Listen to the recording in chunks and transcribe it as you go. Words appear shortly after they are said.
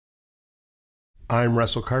I'm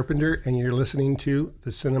Russell Carpenter, and you're listening to the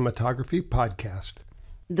Cinematography Podcast.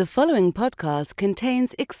 The following podcast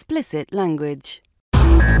contains explicit language.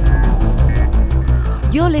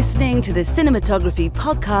 You're listening to the Cinematography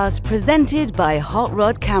Podcast presented by Hot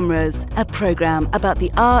Rod Cameras, a program about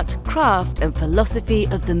the art, craft, and philosophy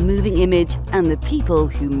of the moving image and the people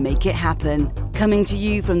who make it happen. Coming to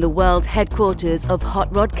you from the world headquarters of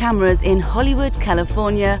Hot Rod Cameras in Hollywood,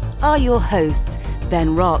 California, are your hosts,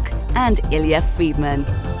 Ben Rock and Ilya Friedman.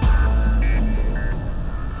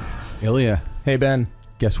 Ilya. Hey, Ben.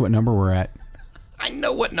 Guess what number we're at? I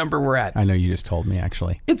know what number we're at. I know you just told me,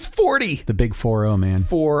 actually. It's 40. The big 4-0, man.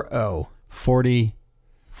 4-0. 40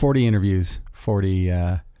 interviews,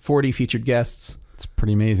 40 featured guests. It's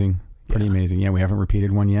pretty amazing. Pretty amazing. Yeah, we haven't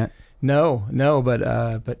repeated one yet. No, but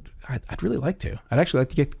I'd really like to. I'd actually like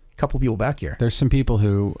to get a couple people back here. There's some people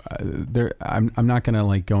who, I'm not going to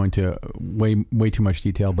like go into way too much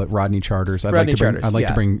detail, but Rodney Charters. I'd like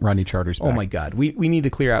to bring Rodney Charters back. Oh my God. We need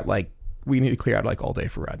to clear out all day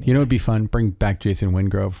for Rodney. You know what would be fun? Bring back Jason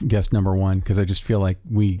Wingrove, guest number 1, because I just feel like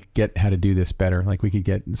we get how to do this better. Like we could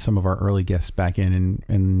get some of our early guests back in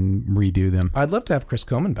and redo them. I'd love to have Chris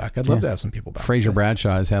Coleman back. I'd love to have some people back. Fraser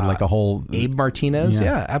Bradshaw has had like a whole... Abe Martinez?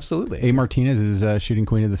 Yeah, absolutely. Abe Martinez is Shooting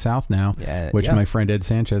Queen of the South now, which my friend Ed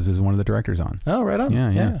Sanchez is one of the directors on. Oh, right on.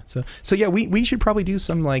 Yeah. So yeah, we should probably do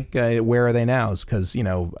some like Where Are They Nows? Because,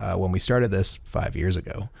 when we started this 5 years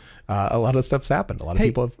ago, a lot of stuff's happened. A lot of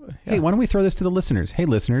people have... Hey, why don't we throw this to the listeners? Hey,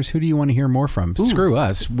 listeners, who do you want to hear more from? Ooh. Screw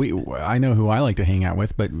us. I know who I like to hang out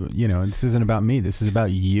with, but, this isn't about me. This is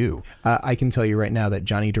about you. I can tell you right now that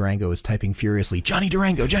Johnny Durango is typing furiously, Johnny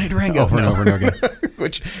Durango, over and over and over again.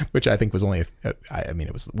 which I think was only,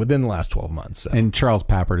 it was within the last 12 months. So. And Charles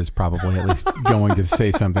Pappert is probably at least going to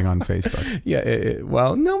say something on Facebook. Yeah,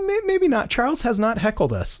 well, no, maybe not. Charles has not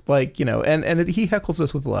heckled us, and he heckles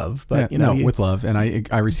us with love, but, with love, and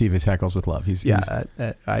I receive his heckles with love.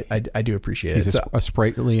 I do appreciate it. He's a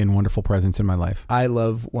sprightly and wonderful presence in my life. I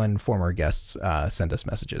love when former guests send us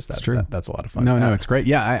messages. That's true. That's a lot of fun. No, it's great.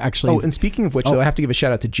 Yeah, I actually... Oh, and speaking of which, though, I have to give a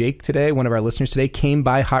shout out to Jake today. One of our listeners today came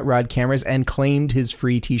by Hot Rod Cameras and claimed his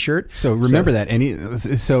free T-shirt. So remember that.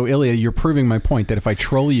 So Ilya, you're proving my point that if I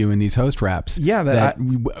troll you in these host raps,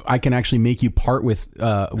 I can actually make you part with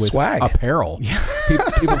swag, apparel. Yeah.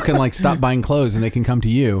 People can like stop buying clothes and they can come to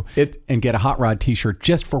you and get a Hot Rod T-shirt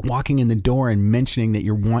just for walking in the door and mentioning that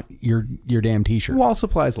you want your damn T-shirt. While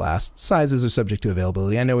supplies last, sizes are subject to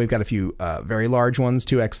availability. I know we've got a few very large ones,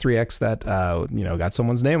 2X, 3X that got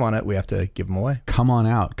someone's name on it. We have to give them away. Come on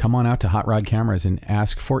out to Hot Rod Cameras and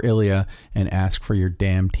ask for Ilya and ask for your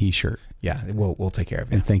damn T-shirt. Yeah, we'll take care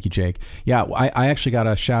of it. And thank you, Jake. Yeah, I actually got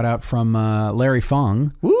a shout out from Larry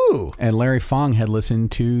Fong. Woo! And Larry Fong had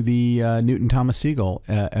listened to the Newton Thomas Siegel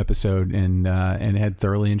episode and had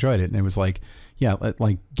thoroughly enjoyed it. And it was like, yeah,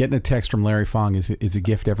 like getting a text from Larry Fong is a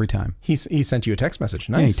gift every time. He sent you a text message.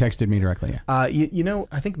 Nice. Yeah, he texted me directly. Yeah.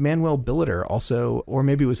 I think Manuel Billiter also, or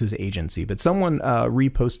maybe it was his agency, but someone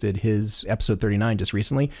reposted his episode 39 just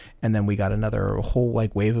recently, and then we got another whole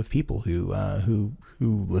like wave of people who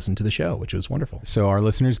listened to the show, which was wonderful. So our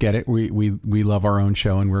listeners get it. We love our own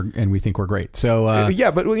show, and we think we're great. So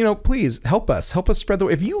but please help us spread the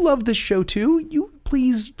word. If you love this show too,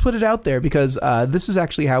 please put it out there, because this is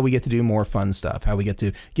actually how we get to do more fun stuff, how we get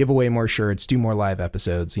to give away more shirts, do more live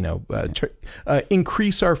episodes,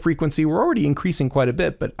 increase our frequency. We're already increasing quite a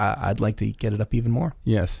bit, but I'd like to get it up even more.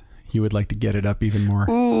 Yes, you would like to get it up even more.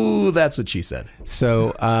 Ooh, that's what she said.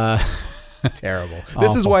 So... Terrible.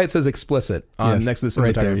 This is why it says explicit on next to the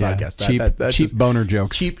Cinematography podcast. Cheap boner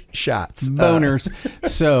jokes. Cheap shots. Boners.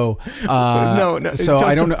 So no. So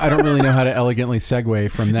I don't really know how to elegantly segue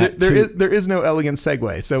from that. There is no elegant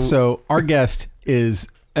segue. So our guest is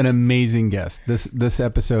an amazing guest. This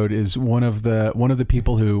episode is one of the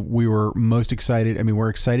people who we were most excited. I mean, we're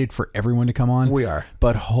excited for everyone to come on. We are.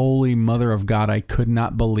 But holy mother of God, I could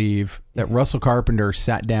not believe that Russell Carpenter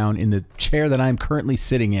sat down in the chair that I'm currently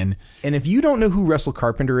sitting in. And if you don't know who Russell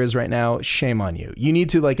Carpenter is right now, shame on you. You need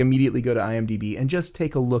to immediately go to IMDb and just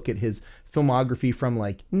take a look at his filmography from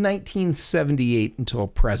 1978 until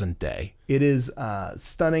present day. It is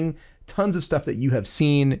stunning. Tons of stuff that you have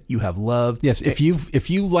seen, you have loved. Yes, if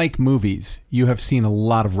you like movies, you have seen a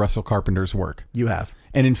lot of Russell Carpenter's work. You have.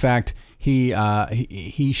 And in fact, he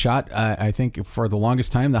shot, I think, for the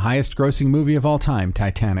longest time, the highest grossing movie of all time,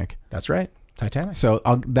 Titanic. That's right. Titanic. So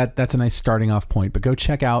that's a nice starting off point. But go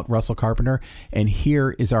check out Russell Carpenter. And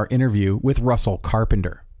here is our interview with Russell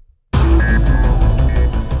Carpenter. The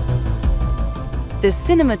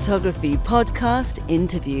Cinematography Podcast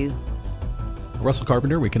interview. Russell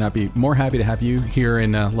Carpenter, we cannot be more happy to have you here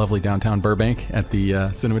in lovely downtown Burbank at the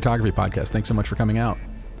Cinematography Podcast. Thanks so much for coming out.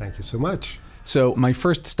 Thank you so much. So my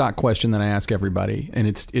first stock question that I ask everybody, and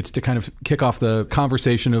it's to kind of kick off the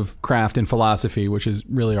conversation of craft and philosophy, which is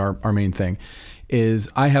really our main thing, is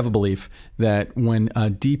I have a belief that when a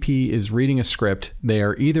DP is reading a script, they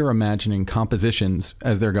are either imagining compositions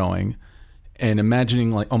as they're going and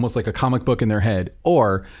imagining like almost like a comic book in their head,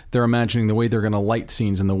 or they're imagining the way they're going to light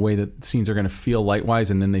scenes and the way that scenes are going to feel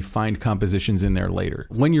light-wise, and then they find compositions in there later.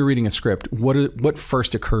 When you're reading a script, what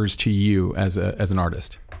first occurs to you as an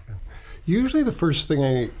artist? Usually the first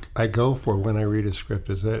thing I go for when I read a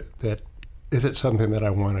script is that is it something that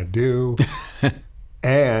I want to do?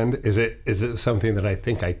 And is it something that I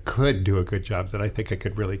think I could do a good job, that I think I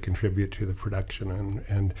could really contribute to the production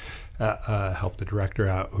and help the director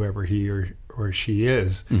out, whoever he or she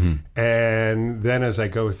is. Mm-hmm. And then as I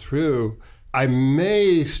go through, I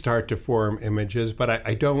may start to form images, but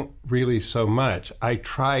I don't really so much. I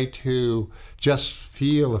try to just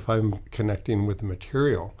feel if I'm connecting with the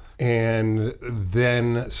material. And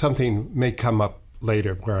then something may come up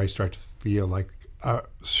later where I start to feel like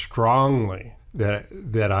strongly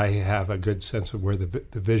that I have a good sense of where the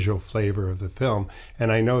visual flavor of the film, and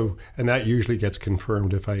I know, and that usually gets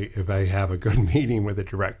confirmed if I have a good meeting with a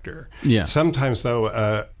director. Yeah. Sometimes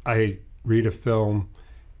though, I read a film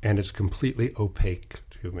and it's completely opaque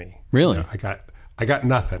to me. Really? You know, I got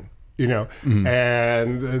nothing. You know, mm-hmm.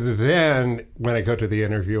 And then when I go to the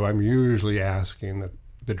interview, I'm usually asking the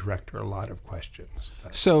director a lot of questions.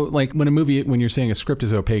 So like when you're saying a script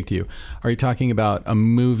is opaque to you, are you talking about a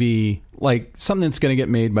movie, like something that's going to get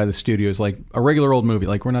made by the studios, like a regular old movie?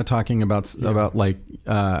 Like we're not talking about like,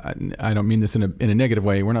 I don't mean this in a negative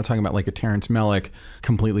way. We're not talking about like a Terrence Malick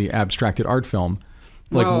completely abstracted art film.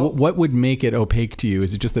 Like what would make it opaque to you?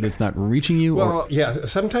 Is it just that it's not reaching you? Well, yeah,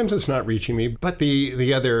 sometimes it's not reaching me. But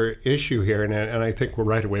the other issue here, and I think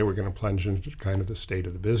right away we're going to plunge into kind of the state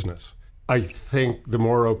of the business. I think the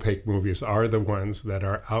more opaque movies are the ones that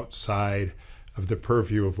are outside of the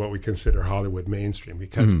purview of what we consider Hollywood mainstream.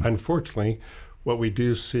 Because unfortunately, what we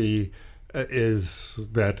do see is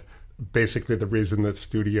that basically the reason that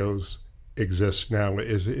studios exist now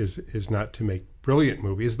is not to make brilliant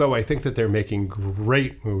movies, though I think that they're making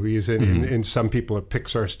great movies, and some people at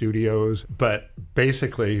Pixar Studios, but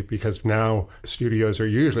basically because now studios are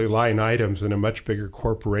usually line items in a much bigger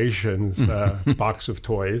corporation's box of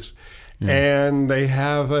toys. Yeah. And they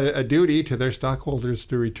have a duty to their stockholders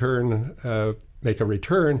to make a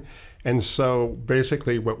return. And so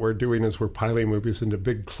basically what we're doing is we're piling movies into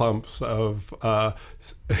big clumps of,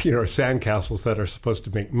 sandcastles that are supposed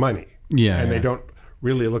to make money. Yeah. And they don't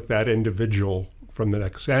really look that individual from the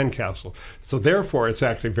next sandcastle. So therefore, it's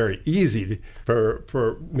actually very easy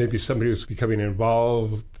for maybe somebody who's becoming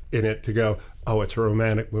involved in it to go, oh, it's a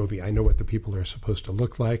romantic movie. I know what the people are supposed to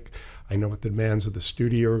look like. I know what the demands of the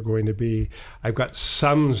studio are going to be. I've got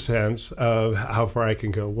some sense of how far I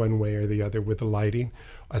can go one way or the other with the lighting.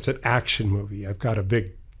 It's an action movie. I've got a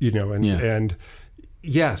big, and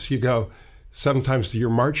yes, you go, sometimes your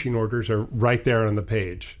marching orders are right there on the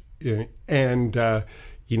page. And, and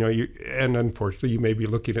unfortunately, you may be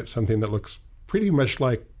looking at something that looks pretty much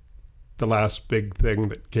like the last big thing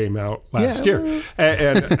that came out last year.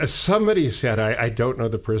 And somebody said, I don't know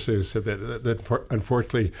the person who said that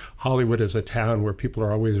unfortunately Hollywood is a town where people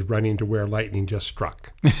are always running to where lightning just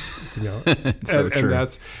struck.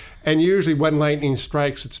 And usually when lightning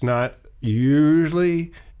strikes, it's not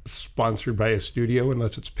usually sponsored by a studio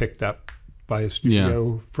unless it's picked up by a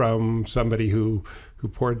studio from somebody who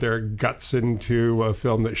poured their guts into a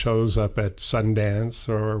film that shows up at Sundance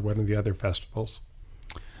or one of the other festivals.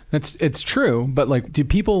 It's true, but like, do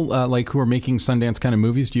people who are making Sundance kind of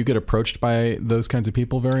movies? Do you get approached by those kinds of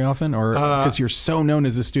people very often, or because you're so known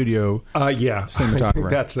as a studio?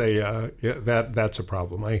 Cinematographer. That's a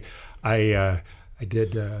problem. I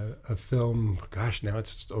did a film. Gosh, now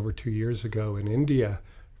it's over 2 years ago in India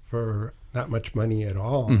for not much money at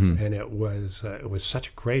all, and it was such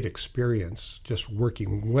a great experience, just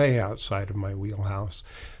working way outside of my wheelhouse,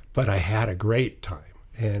 but I had a great time.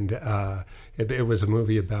 And it was a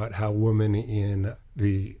movie about how women in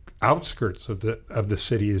the outskirts of the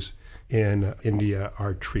cities in India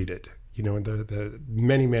are treated. The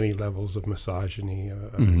many levels of misogyny,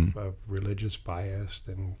 of religious bias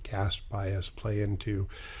and caste bias play into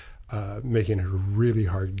making it a really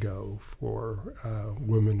hard go for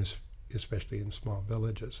women, especially in small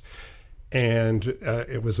villages. And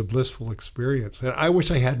it was a blissful experience. And I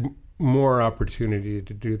wish I had more opportunity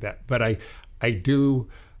to do that, but I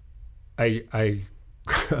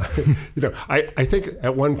I think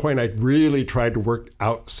at one point I really tried to work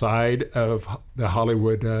outside of the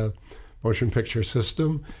Hollywood motion picture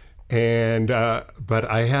system. And but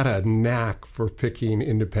I had a knack for picking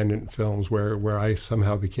independent films where I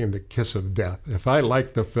somehow became the kiss of death. If I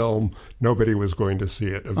liked the film, nobody was going to see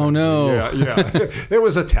it. Oh, no. Yeah. It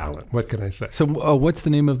was a talent. What can I say? So what's the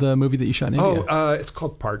name of the movie that you shot in India? It's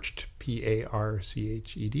called Parched,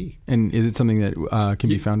 Parched. And is it something that can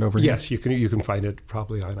be found over here? Yes, you can find it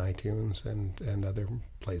probably on iTunes and other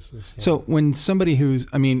places. Yeah. So when somebody who's,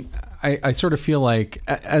 I sort of feel like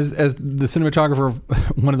as the cinematographer,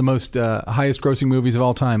 one of the most highest grossing movies of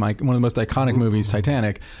all time, one of the most iconic movies,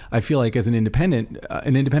 Titanic, I feel like as an independent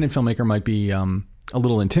filmmaker might be a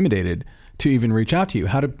little intimidated to even reach out to you.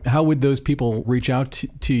 How would those people reach out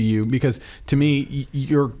to you? Because to me,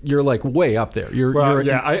 you're like way up there.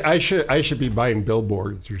 I should be buying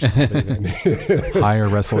billboards or something. Hire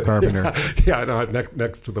Russell Carpenter. Yeah, no,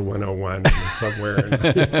 next to the 101 somewhere.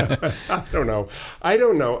 I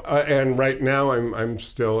don't know. And right now, I'm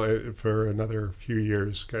still for another few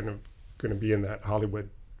years kind of going to be in that Hollywood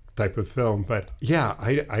type of film, but yeah,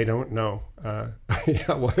 I don't know. I'll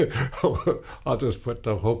just put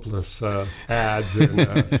the hopeless ads and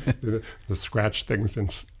the scratch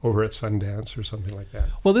things over at Sundance or something like that.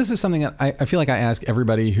 Well, this is something that I feel like I ask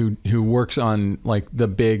everybody who works on like the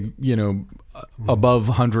big, above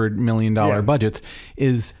 $100 million budgets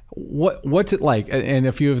is what's it like? And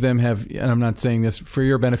a few of them have, and I'm not saying this for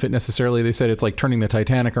your benefit necessarily, they said it's like turning the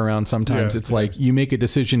Titanic around sometimes. It's like you make a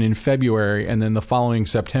decision in February and then the following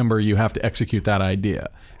September you have to execute that idea.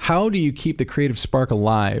 How do you keep the creative spark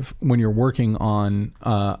alive when you're working on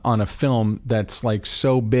a film that's like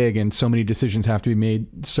so big and so many decisions have to be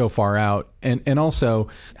made so far out? And also,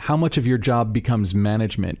 how much of your job becomes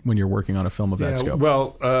management when you're working on a film of that scope?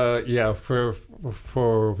 Well,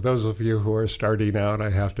 for those of you who are starting out, I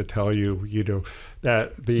have to tell you,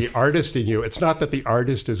 that the artist in you, it's not that the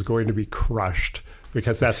artist is going to be crushed,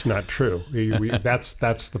 because that's not true. That's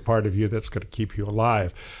the part of you that's going to keep you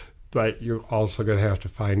alive. But you're also going to have to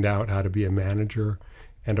find out how to be a manager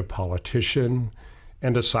and a politician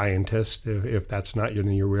and a scientist. If that's not in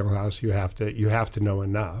your wheelhouse, you have to know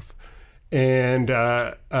enough. And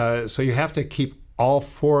so you have to keep all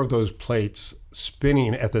four of those plates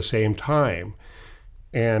spinning at the same time.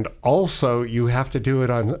 And also you have to do it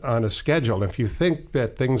on a schedule. If you think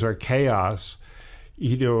that things are chaos,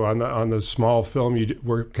 on the small film, you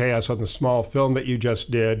were chaos on the small film that you just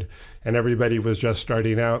did, and everybody was just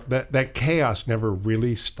starting out, that chaos never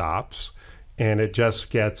really stops, and it just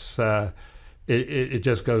gets it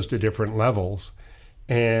just goes to different levels,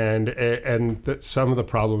 and some of the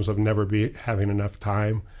problems of never having enough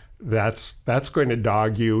time, that's going to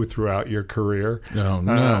dog you throughout your career. No,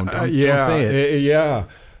 don't say it.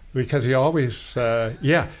 Because you always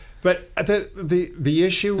But the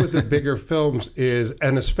issue with the bigger films is,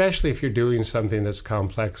 and especially if you're doing something that's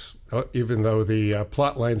complex, even though the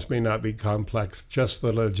plot lines may not be complex, just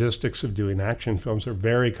the logistics of doing action films are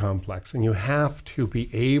very complex. And you have to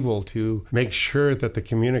be able to make sure that the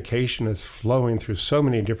communication is flowing through so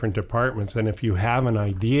many different departments. And if you have an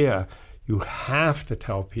idea, you have to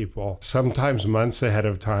tell people, sometimes months ahead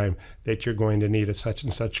of time, that you're going to need a such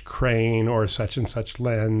and such crane or such and such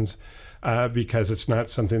lens. Because it's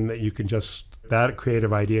not something that you can that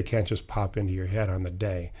creative idea can't just pop into your head on the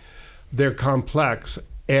day. They're complex,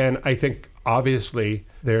 and I think obviously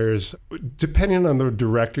depending on the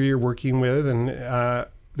director you're working with, and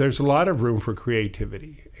there's a lot of room for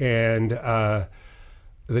creativity. And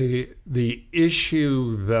the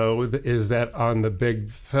issue, though, is that on the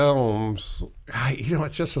big films,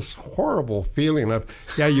 it's just this horrible feeling of,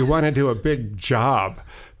 you want to do a big job,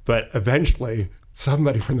 but eventually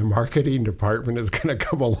somebody from the marketing department is going to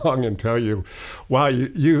come along and tell you, wow,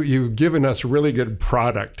 you've given us really good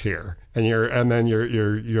product here, and then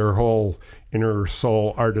your whole inner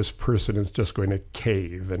soul artist person is just going to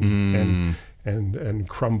cave and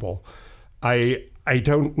crumble. I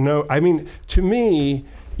don't know. I mean, to me,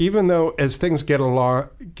 even though as things get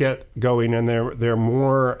going and they're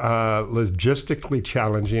more logistically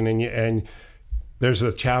challenging, and there's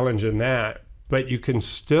a challenge in that, but you can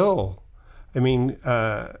still,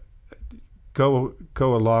 go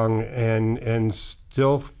along and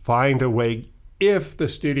still find a way, if the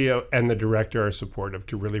studio and the director are supportive,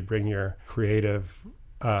 to really bring your creative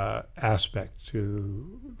aspect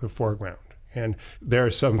to the foreground. And there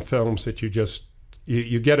are some films that you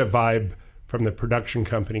get a vibe from the production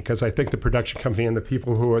company, because I think the production company and the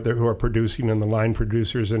people who are producing, and the line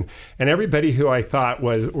producers and everybody who I thought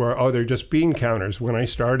they're just bean counters. When I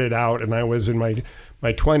started out and I was in my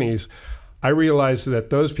 20s, I realized that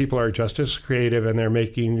those people are just as creative, and they're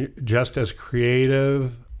making just as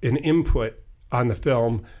creative an input on the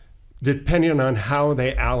film, depending on how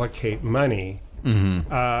they allocate money,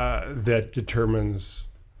 that determines,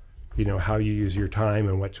 how you use your time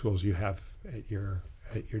and what tools you have at your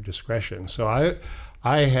discretion. So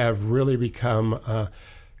I have really become,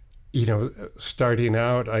 starting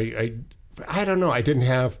out, I don't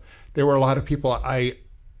know, there were a lot of people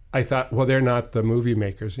I thought, well, they're not the movie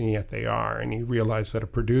makers, and yet they are. And you realize that a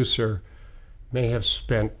producer may have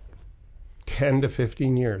spent 10 to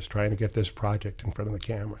 15 years trying to get this project in front of the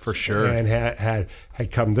camera. For sure. And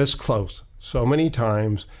had come this close so many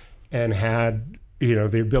times, and had,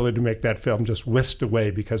 the ability to make that film just whisked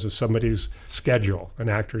away because of somebody's schedule, an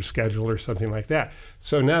actor's schedule or something like that.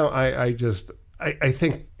 So now I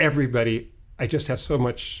think everybody, I just have so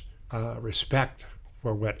much respect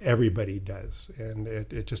for what everybody does. And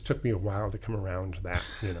it just took me a while to come around to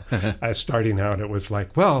that. As starting out, it was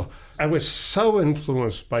like, well, I was so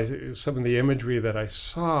influenced by some of the imagery that I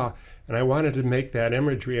saw, and I wanted to make that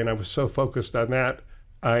imagery, and I was so focused on that.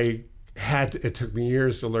 It took me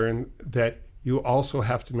years to learn that you also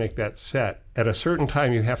have to make that set. At a certain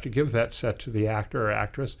time, you have to give that set to the actor or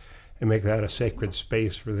actress and make that a sacred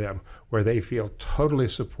space for them, where they feel totally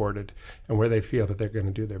supported and where they feel that they're going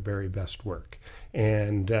to do their very best work.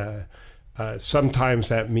 And sometimes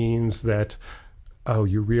that means that,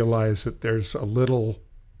 you realize that there's a little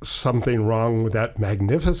something wrong with that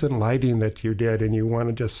magnificent lighting that you did, and you want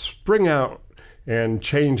to just spring out and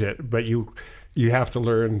change it. But you have to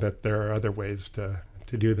learn that there are other ways to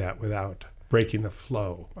do that without breaking the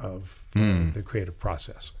flow of the creative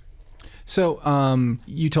process. So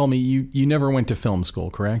you told me you never went to film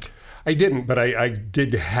school, correct? I didn't, but I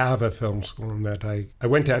did have a film school, in that I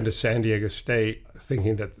went down to San Diego State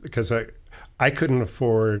thinking that, because I couldn't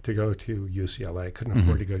afford to go to UCLA, I couldn't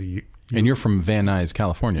afford to go to And you're from Van Nuys,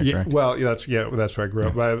 California, correct? Well, that's where I grew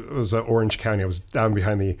up. I was Orange County. I was down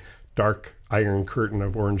behind the dark iron curtain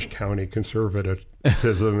of Orange County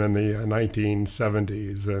conservatism in the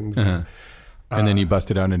 1970s. And then you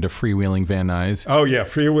busted out into freewheeling Van Nuys. Oh, yeah,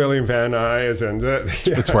 freewheeling Van Nuys. And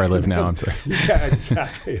that's where I live now, I'm sorry. Yeah,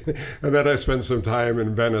 exactly. And then I spent some time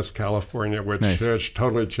in Venice, California, which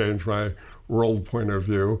totally changed my world point of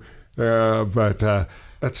view. But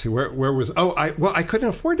let's see, where was... I couldn't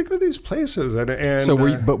afford to go to these places. And so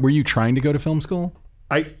were you trying to go to film school?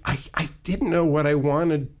 I didn't know what I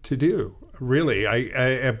wanted to do, really.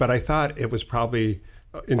 But I thought it was probably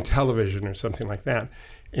in television or something like that.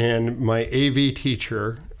 And my AV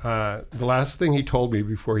teacher, the last thing he told me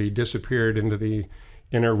before he disappeared into the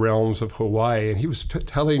inner realms of Hawaii, and he was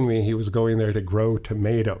telling me he was going there to grow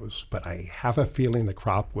tomatoes, but I have a feeling the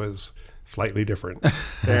crop was slightly different.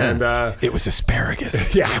 And it was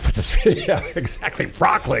asparagus. Yeah, exactly,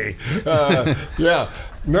 broccoli.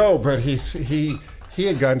 No, but he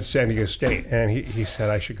had gone to San Diego State, and he said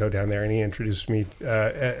I should go down there, and he introduced me,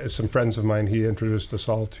 some friends of mine, he introduced us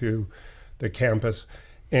all to the campus.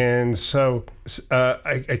 And so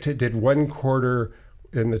I did 1 quarter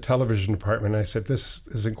in the television department. And I said, this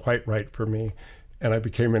isn't quite right for me. And I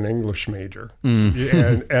became an English major.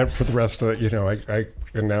 And for the rest of it,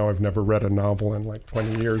 and now I've never read a novel in like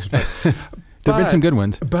 20 years. But There've been some good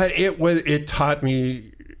ones. But it taught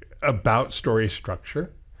me about story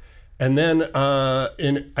structure. And then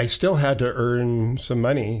I still had to earn some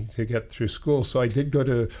money to get through school. So I did go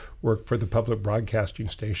to work for the public broadcasting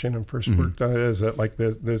station, and first worked as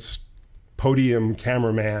this podium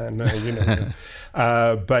cameraman,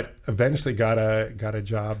 but eventually got a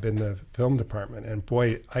job in the film department. And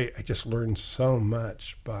boy, I just learned so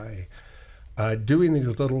much by doing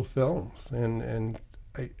these little films. And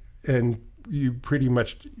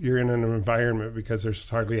you're in an environment, because there's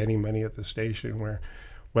hardly any money at the station, where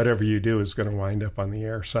whatever you do is going to wind up on the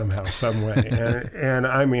air somehow, some way. And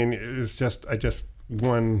I mean, I just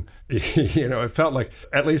won, it felt like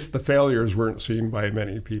at least the failures weren't seen by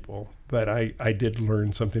many people. But I did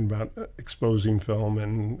learn something about exposing film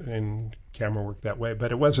and camera work that way.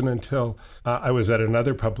 But it wasn't until I was at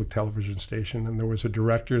another public television station, and there was a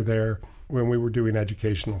director there when we were doing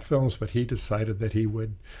educational films, but he decided that he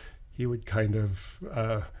would kind of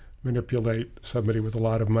manipulate somebody with a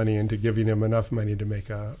lot of money into giving him enough money to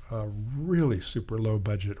make a really super low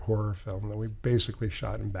budget horror film that we basically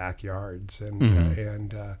shot in backyards.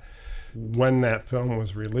 And when that film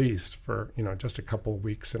was released for just a couple of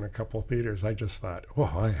weeks in a couple of theaters, I just thought,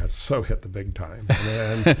 oh, I have so hit the big time.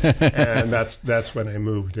 And that's when I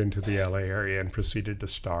moved into the LA area and proceeded to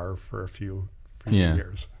star for a few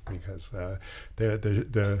years, because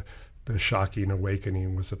the shocking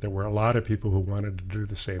awakening was that there were a lot of people who wanted to do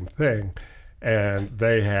the same thing, and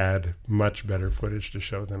they had much better footage to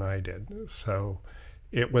show than I did. So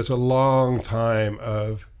it was a long time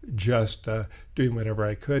of just doing whatever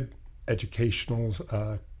I could, educationals,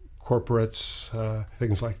 corporates,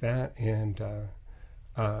 things like that, and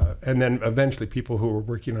then eventually people who were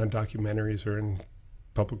working on documentaries or in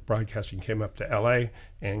public broadcasting came up to LA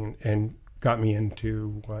and got me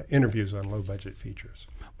into interviews on low-budget features.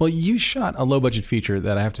 Well, you shot a low-budget feature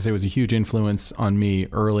that I have to say was a huge influence on me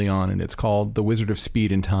early on, and it's called The Wizard of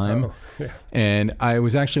Speed and Time. Oh, yeah. And I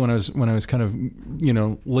was actually when I was kind of, you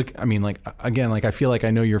know, I feel like I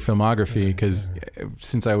know your filmography because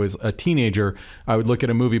since I was a teenager, I would look at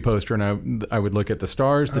a movie poster and I would look at the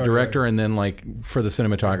stars, the director, and then like for the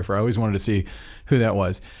cinematographer. I always wanted to see who that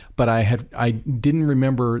was. But I didn't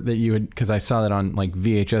remember that you had, because I saw that on like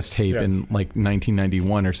VHS tape in like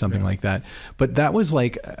 1991 or something like that. But that was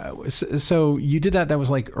like, so you did that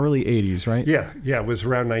was like early 80s, right? Yeah, it was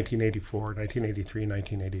around 1984, 1983,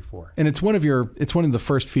 1984. And it's one of the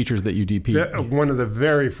first features that you DP'd. One of the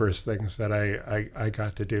very first things that I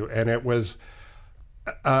got to do. And it was,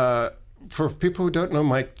 for people who don't know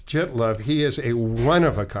Mike Jitlove, he is a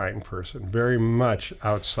one-of-a-kind person, very much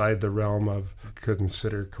outside the realm of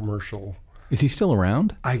considered commercial. Is he still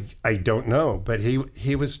around? I don't know, but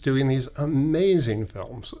he was doing these amazing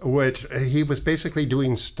films, which he was basically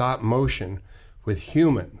doing stop motion with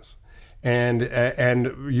humans. And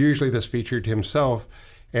usually this featured himself,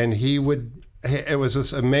 and it was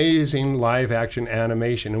this amazing live action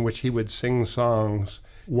animation in which he would sing songs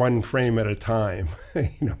one frame at a time,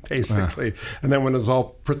 basically. And then when it was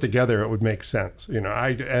all put together, it would make sense,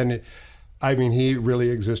 I mean, he really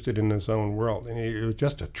existed in his own world, and he was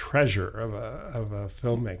just a treasure of a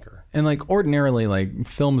filmmaker. And like ordinarily, like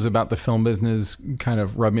films about the film business kind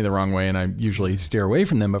of rub me the wrong way, and I usually steer away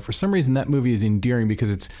from them. But for some reason, that movie is endearing because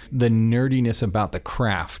it's the nerdiness about the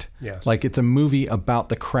craft. Yes. Like it's a movie about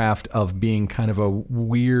the craft of being kind of a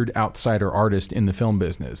weird outsider artist in the film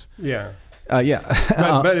business. Yeah. But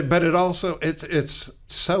it also it's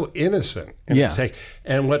so innocent in its take,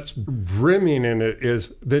 and what's brimming in it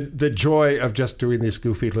is the joy of just doing these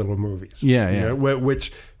goofy little movies.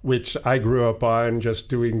 Which I grew up on, just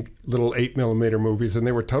doing little 8mm movies, and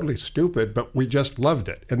they were totally stupid, but we just loved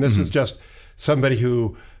it. And this is just somebody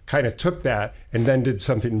who kind of took that and then did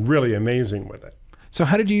something really amazing with it. So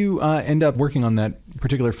how did you end up working on that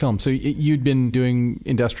particular film? So you'd been doing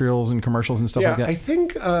industrials and commercials and stuff like that? I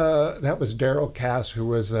think that was Daryl Cass, who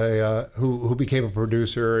was who became a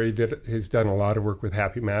producer. He's done a lot of work with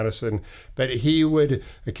Happy Madison, but he would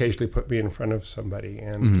occasionally put me in front of somebody,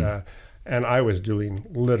 and and I was doing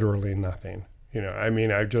literally nothing. I mean,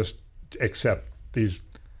 I just accept these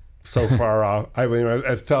so far off. I mean,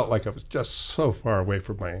 I felt like I was just so far away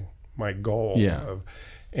from my goal. Yeah.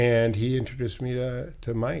 And he introduced me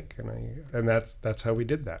to Mike, and that's how we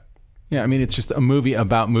did that. Yeah, I mean, it's just a movie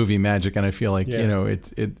about movie magic, and I feel like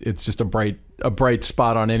it's just a bright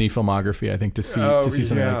spot on any filmography. I think to see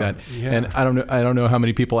something like that. Yeah. And I don't know how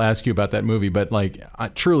many people ask you about that movie, but like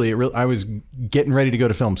truly, I was getting ready to go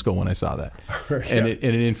to film school when I saw that, and it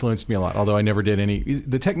influenced me a lot. Although I never did any.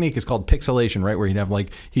 The technique is called pixelation, right? Where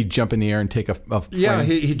he'd jump in the air and take a frame. Yeah,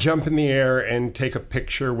 he'd jump in the air and take a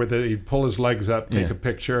picture with it. He'd pull his legs up, take a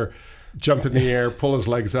picture. Jump in the air, pull his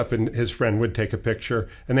legs up, and his friend would take a picture.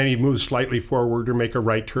 And then he'd move slightly forward or make a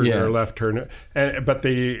right turn or a left turn. But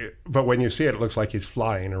when you see it, it looks like he's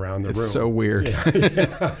flying around the room. It's so weird.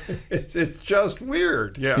 It's just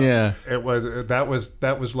weird. Yeah.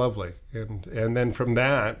 That was lovely. And then from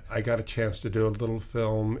that, I got a chance to do a little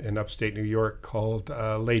film in upstate New York called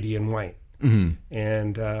Lady in White. Mm-hmm.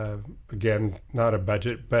 And again, not a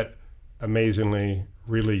budget, but amazingly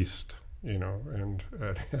released. A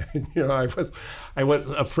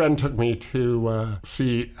friend took me to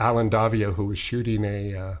see Alan Davia, who was shooting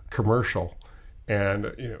a commercial, and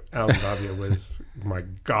Alan Davia was my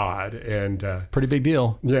god, and pretty big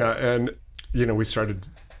deal. Yeah, and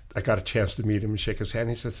I got a chance to meet him and shake his hand.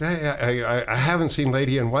 He says, "Hey, I haven't seen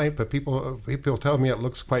Lady in White, but people tell me it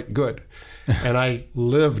looks quite good." And I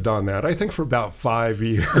lived on that, I think, for about 5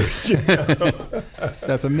 years.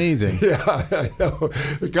 That's amazing. Yeah, I know.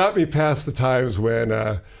 It got me past the times when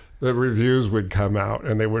the reviews would come out,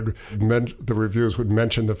 and the reviews would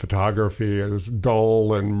mention the photography as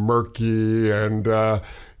dull and murky, and I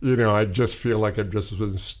just feel like I've just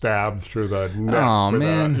been stabbed through the neck. Oh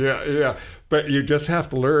man. Yeah. But you just have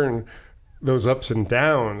to learn those ups and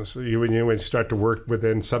downs when you start to work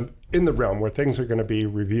in the realm where things are going to be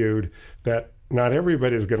reviewed, that not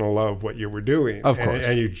everybody's going to love what you were doing. Of course.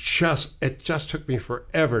 And it just took me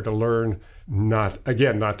forever to learn not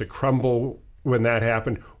to crumble when that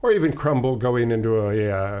happened, or even crumble going into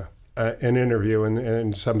a an interview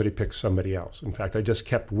and somebody picks somebody else. In fact, I just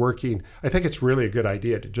kept working. I think it's really a good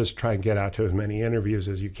idea to just try and get out to as many interviews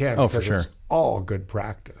as you can. Oh, for sure. It's all good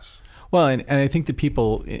practice. Well, and I think the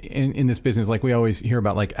people in this business, like we always hear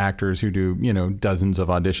about like actors who do, dozens of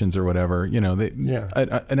auditions or whatever,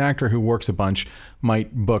 an actor who works a bunch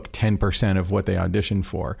might book 10% of what they audition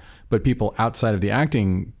for. But people outside of the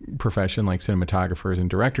acting profession, like cinematographers and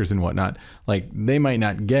directors and whatnot, like they might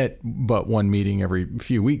not get but one meeting every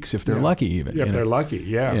few weeks if they're lucky even. Yeah, if they're lucky.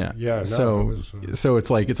 Yeah. No, so it's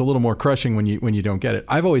like, it's a little more crushing when you don't get it.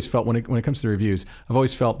 I've always felt when it comes to the reviews, I've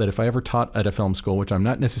always felt that if I ever taught at a film school, which I'm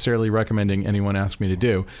not necessarily recommending anyone ask me to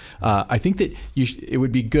do, I think that it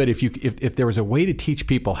would be good if there was a way to teach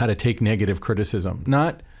people how to take negative criticism,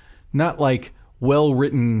 not like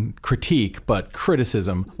well-written critique, but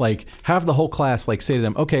criticism. Like have the whole class like say to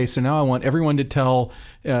them, okay, so now I want everyone to tell,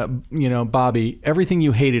 Bobby everything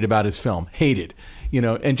you hated about his film,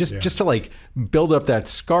 and just to like build up that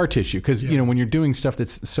scar tissue. Because, when you're doing stuff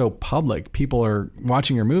that's so public, people are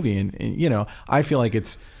watching your movie and I feel like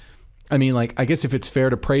I guess if it's fair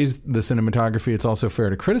to praise the cinematography, it's also fair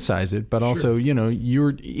to criticize it. But also,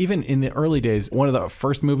 you're even in the early days, one of the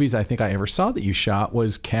first movies I think I ever saw that you shot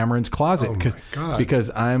was Cameron's Closet. Oh my God.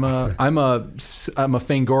 Because I'm a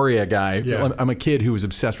Fangoria guy. Yeah. I'm a kid who was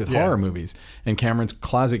obsessed with horror movies. And Cameron's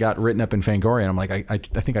Closet got written up in Fangoria. And I'm like, I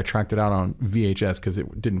think I tracked it out on VHS because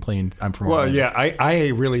it didn't play in. I'm from Orlando. Yeah, I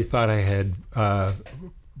really thought I had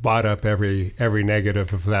bought up every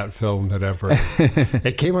negative of that film that ever.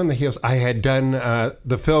 It came on the heels. I had done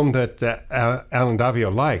the film that Alan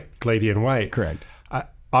Davio liked, Lady in White. Correct.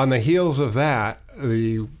 On the heels of that,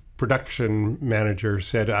 the production manager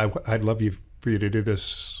said, I'd love for you to do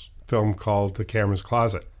this film called The Cameron's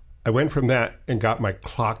Closet. I went from that and got my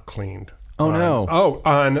clock cleaned.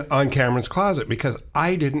 On Cameron's Closet, because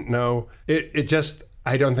I didn't know. It just,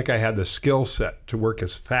 I don't think I had the skill set to work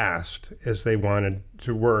as fast as they wanted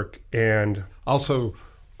to work. And also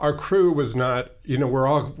our crew was not, we're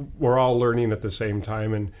all learning at the same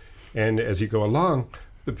time. And as you go along,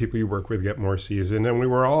 the people you work with get more seasoned. And we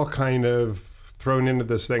were all kind of thrown into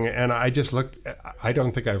this thing. And I just I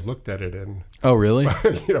don't think I've looked at it in. Oh, really?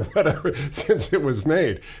 Whatever, since it was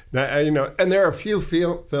made. Now, and there are a few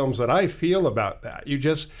films that I feel about that. You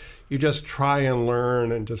just try and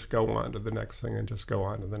learn and just go on to the next thing and just go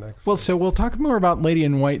on to the next thing. So we'll talk more about Lady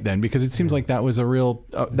in White then, because it seems like that was a real,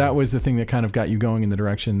 that was the thing that kind of got you going in the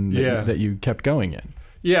direction that you kept going in.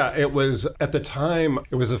 Yeah, it was, at the time,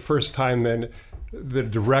 it was the first time then the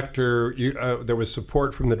director, there was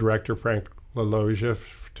support from the director, Frank LaLoggia,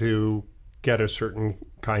 to get a certain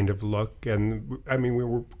kind of look. And we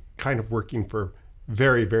were kind of working for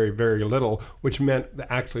very, very, very little, which meant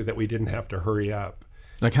actually that we didn't have to hurry up.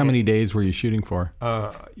 Like how many days were you shooting for?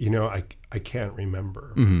 I can't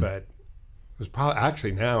remember, but it was probably,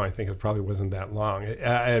 actually now I think it probably wasn't that long.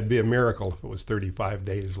 It'd be a miracle if it was 35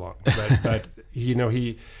 days long. But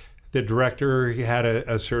the director, he had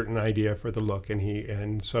a certain idea for the look,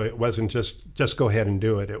 and so it wasn't just go ahead and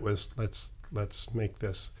do it. It was let's make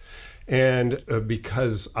this. And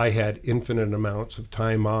because I had infinite amounts of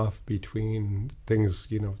time off between things,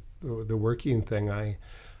 the working thing,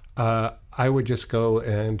 I would just go,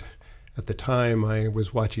 and at the time I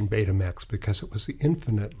was watching Betamax because it was the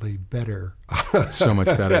infinitely better. So much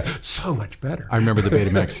better. So much better. I remember the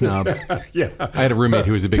Betamax snobs. Yeah. I had a roommate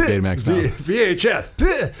who was a big Betamax snob. VHS.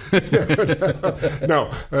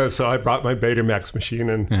 No. So I brought my Betamax machine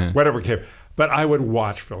and whatever came. But I would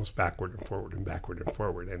watch films backward and forward and backward and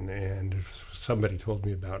forward. And somebody told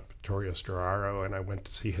me about Vittorio Storaro, and I went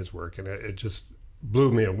to see his work, and it just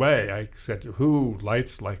blew me away. I said, who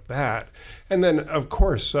lights like that? And then, of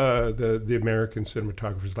course, the American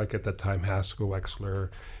cinematographers, like at that time, Haskell Wexler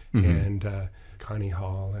and Connie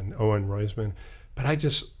Hall and Owen Roisman. But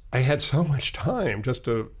I had so much time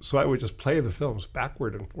so I would just play the films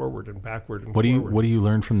backward and forward and backward and forward. What do you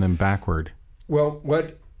learn from them backward? Well,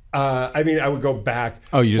 I would go back.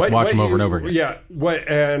 Oh, you just watch them over and over again. Yeah,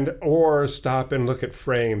 or stop and look at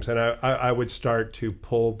frames, and I would start to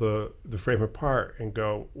pull the frame apart and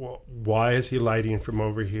go, well, why is he lighting from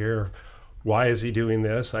over here? Why is he doing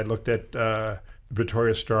this? I looked at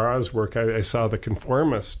Vittorio Storaro's work. I saw The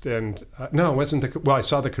Conformist, and no, it wasn't I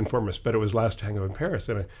saw The Conformist, but it was Last Tango in Paris,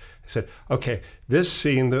 and I said, okay, this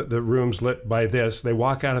scene, the room's lit by this. They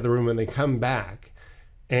walk out of the room and they come back.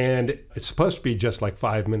 And it's supposed to be just like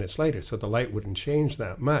 5 minutes later, so the light wouldn't change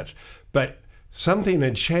that much. But something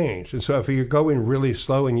had changed. And so if you're going really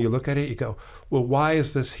slow and you look at it, you go, well, why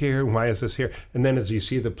is this here? Why is this here? And then as you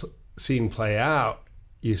see the scene play out,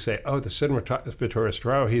 you say, oh, the cinematographer, Vittorio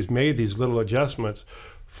Storaro, he's made these little adjustments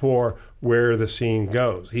for where the scene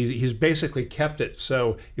goes. He's basically kept it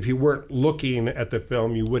so if you weren't looking at the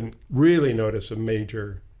film, you wouldn't really notice a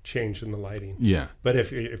major change in the lighting. Yeah. But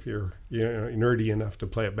if you're nerdy enough to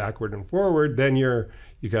play it backward and forward, then you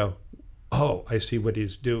go, oh, I see what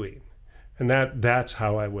he's doing, and that's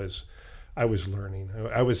how I was learning.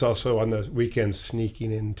 I was also on the weekends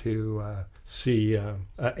sneaking into see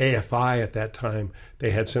AFI at that time.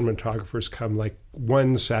 They had cinematographers come like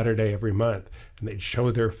one Saturday every month, and they'd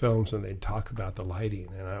show their films and they'd talk about the lighting,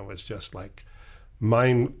 and I was just like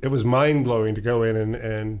it was mind-blowing to go in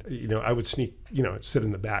and I would sneak, sit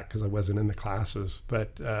in the back because I wasn't in the classes,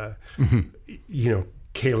 but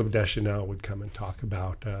Caleb Deschanel would come and talk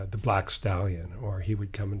about the Black Stallion, or he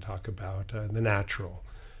would come and talk about The Natural,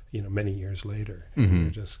 many years later.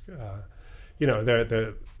 And just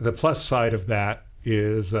the plus side of that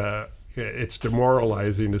is it's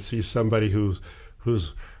demoralizing to see somebody who's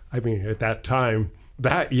at that time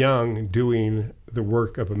that young doing the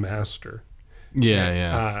work of a master.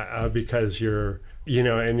 Because you're,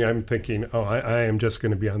 and I'm thinking, oh, I am just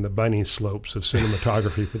going to be on the bunny slopes of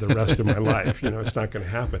cinematography for the rest of my life. It's not going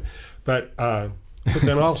to happen. But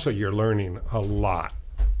then also you're learning a lot,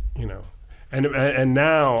 And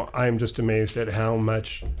now I'm just amazed at how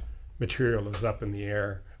much material is up in the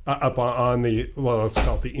air, up on the, let's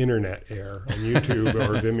call it the internet air, on YouTube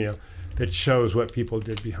or Vimeo, that shows what people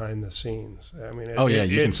did behind the scenes. I mean,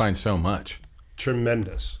 you can find so much.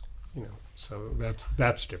 Tremendous, so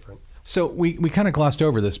that's different. So we kind of glossed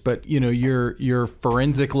over this, but your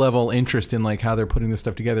forensic level interest in like how they're putting this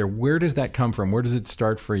stuff together, where does that come from? Where does it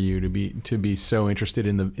start for you to be so interested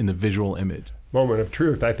in the visual image? Moment of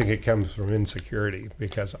truth, I think it comes from insecurity,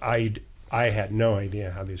 because I had no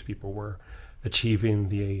idea how these people were achieving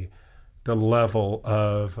the level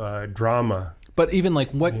of drama. But even like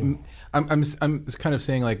what I'm kind of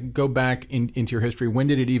saying, like, go back into your history. When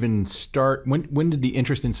did it even start? When did the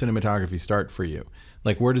interest in cinematography start for you?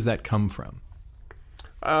 Like, where does that come from?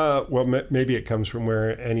 Well, maybe it comes from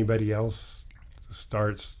where anybody else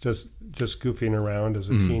starts, just goofing around as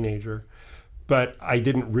a teenager. But I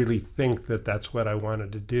didn't really think that that's what I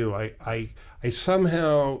wanted to do. I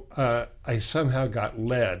somehow got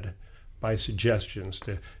led by suggestions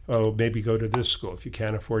to, maybe go to this school. If you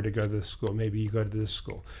can't afford to go to this school, maybe you go to this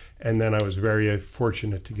school. And then I was very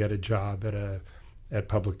fortunate to get a job at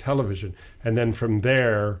public television. And then from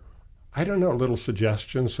there, I don't know, little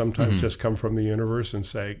suggestions sometimes just come from the universe and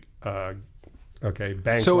say, okay,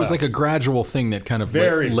 bank. So it was like a gradual thing that kind of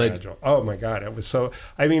very led. Gradual. Oh my God, it was so.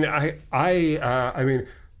 I mean,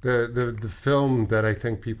 the film that I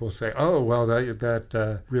think people say, oh well,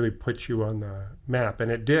 that really puts you on the map,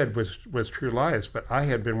 and it did, was True Lies. But I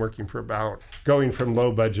had been working for going from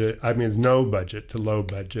no budget to low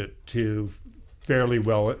budget to fairly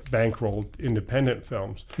well bankrolled independent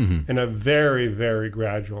films in a very, very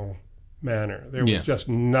gradual manner. There was just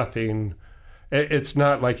nothing. It's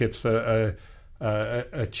not like it's a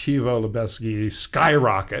Chivo Lubeski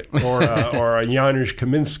skyrocket or a Janusz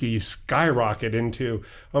Kaminski skyrocket into,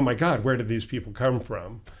 oh my God, where did these people come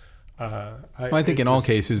from? I think in all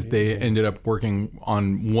cases they ended up working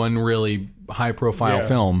on one really high-profile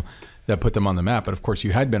film that put them on the map. But of course,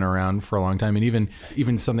 you had been around for a long time, and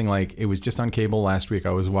even something like, it was just on cable last week.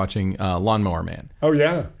 I was watching Lawnmower Man. Oh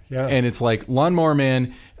yeah. And it's like Lawnmower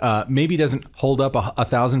Man maybe doesn't hold up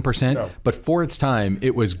 1,000%, but for its time,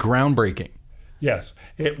 it was groundbreaking. Yes,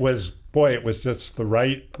 it was. Boy, it was just the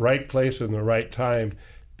right place and the right time,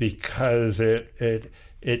 because it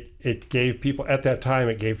gave people at that time.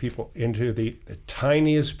 It gave people into the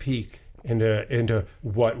tiniest peek into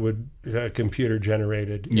what would computer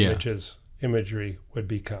generated imagery would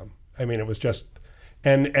become. I mean, it was just,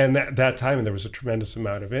 and that time, and there was a tremendous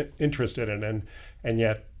amount of interest in it, and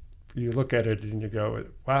yet you look at it and you go,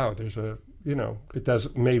 wow, there's it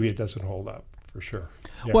doesn't hold up. For sure.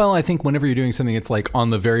 Yeah. Well, I think whenever you're doing something, it's like on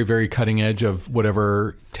the very, very cutting edge of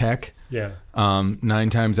whatever tech. Yeah. 9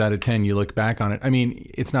 times out of 10, you look back on it. I mean,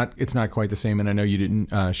 it's not quite the same. And I know you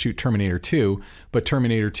didn't shoot Terminator 2, but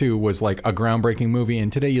Terminator 2 was like a groundbreaking movie. And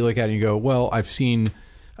today you look at it and you go, well, I've seen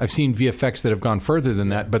VFX that have gone further than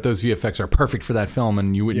that, but those VFX are perfect for that film,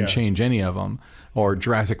 and you wouldn't change any of them. Or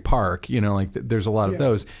Jurassic Park, there's a lot of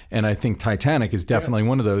those. And I think Titanic is definitely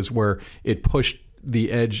one of those where it pushed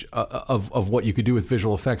the edge of what you could do with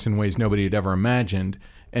visual effects in ways nobody had ever imagined.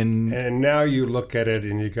 And now you look at it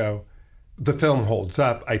and you go, the film holds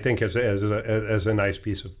up, I think, as a nice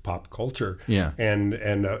piece of pop culture, and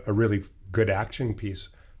a really good action piece.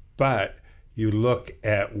 But you look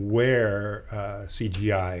at where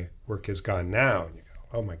CGI work has gone now, and you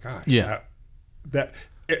go, oh my God,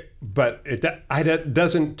 it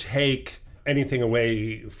doesn't take anything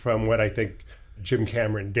away from what I think Jim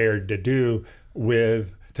Cameron dared to do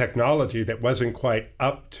with technology that wasn't quite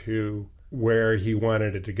up to where he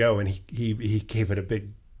wanted it to go, and he gave it a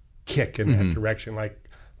big kick in that direction,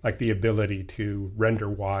 like the ability to render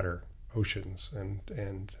water, oceans,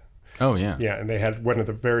 and Oh yeah. Yeah, and they had one of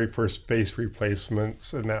the very first face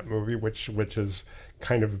replacements in that movie, which is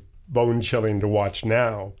kind of bone-chilling to watch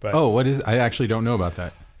now. But what is? I actually don't know about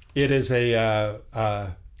that. it is a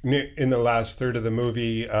in the last third of the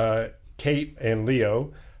movie, Kate and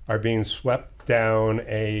Leo are being swept down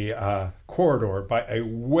a corridor by a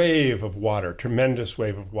wave of water, tremendous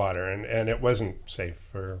wave of water, and it wasn't safe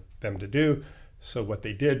for them to do. So what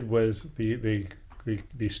they did was the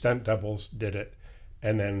stunt doubles did it,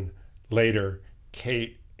 and then later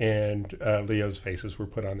Kate and Leo's faces were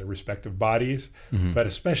put on their respective bodies. But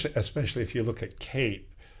especially if you look at Kate,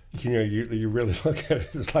 you really look at it,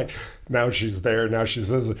 it's like, now she's there, now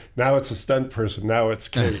she's now it's a stunt person, now it's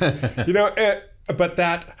Kate. But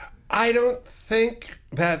that, I don't think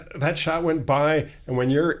that shot went by. And when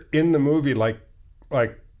you're in the movie, like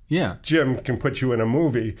Jim can put you in a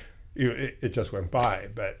movie, it just went by.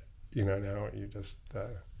 But now you just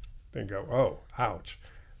then go, oh, ouch.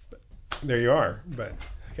 But there you are. But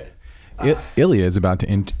okay. Ilya is about to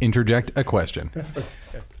interject a question.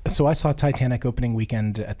 So I saw Titanic opening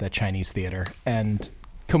weekend at the Chinese theater and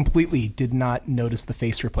completely did not notice the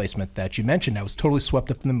face replacement that you mentioned. I was totally swept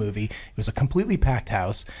up in the movie. It was a completely packed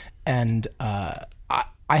house, and I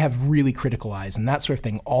have really critical eyes, and that sort of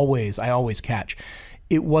thing I always catch.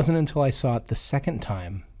 It wasn't until I saw it the second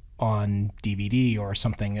time on DVD or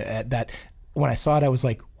something that when I saw it, I was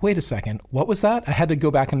like, wait a second, what was that? I had to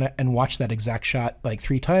go back and watch that exact shot like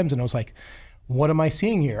 3 times, and I was like, what am I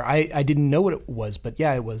seeing here? I didn't know what it was, but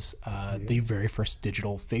yeah, it was the very first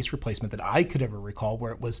digital face replacement that I could ever recall,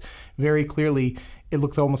 where it was very clearly, it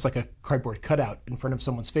looked almost like a cardboard cutout in front of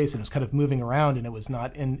someone's face, and it was kind of moving around, and it was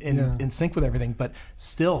not in sync with everything. But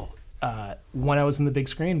still, when I was in the big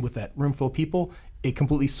screen with that room full of people, it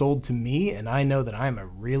completely sold to me, and I know that I'm a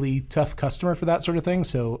really tough customer for that sort of thing,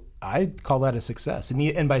 so I call that a success.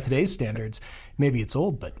 And by today's standards, maybe it's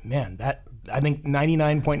old, but man, I think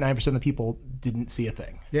 99.9% of the people didn't see a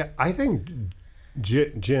thing. Yeah, I think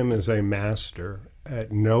Jim is a master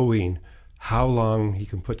at knowing how long he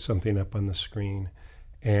can put something up on the screen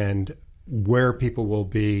and where people will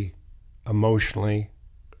be emotionally,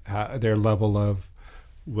 their level of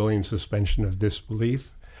willing suspension of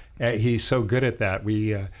disbelief. He's so good at that.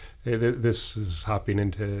 This is hopping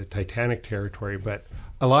into Titanic territory, but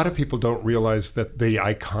a lot of people don't realize that the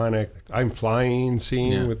iconic "I'm flying"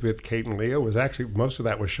 scene with Kate and Leo was actually, most of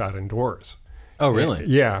that was shot indoors. Oh, really?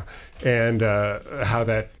 Yeah. And how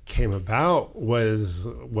that came about was,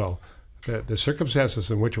 the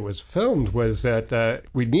circumstances in which it was filmed was that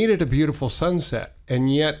we needed a beautiful sunset.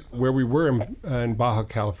 And yet, where we were in Baja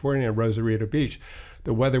California, Rosarito Beach,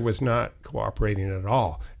 the weather was not cooperating at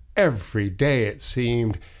all. Every day it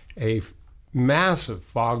seemed a massive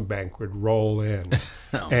fog bank would roll in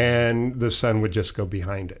and the sun would just go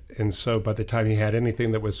behind it. And so by the time you had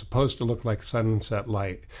anything that was supposed to look like sunset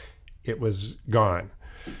light, it was gone.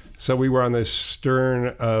 So we were on the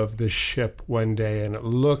stern of the ship one day, and it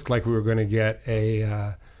looked like we were going to get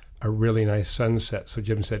a really nice sunset. So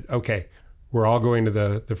Jim said, okay, we're all going to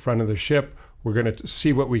the front of the ship. We're going to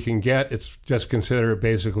see what we can get. It's just consider it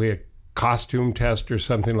basically a costume test or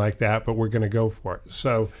something like that, but we're going to go for it.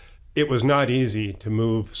 So it was not easy to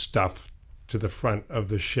move stuff to the front of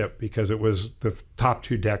the ship because it was, the top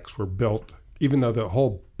 2 decks were built, even though the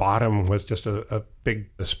whole bottom was just a big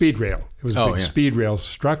speed rail. It was a big speed rail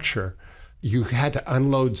structure. You had to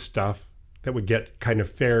unload stuff that would get kind of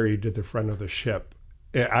ferried to the front of the ship.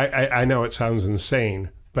 I know it sounds insane,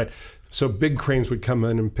 but so big cranes would come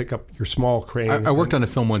in and pick up your small crane. I worked on a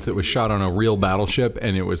film once that was shot on a real battleship,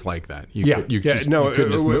 and it was like that. It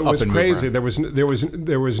was crazy.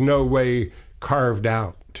 There was no way carved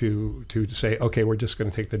out to say, okay, we're just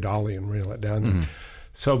going to take the dolly and rail it down there.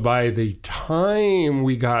 So by the time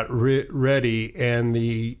we got ready and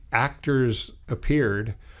the actors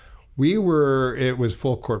appeared, it was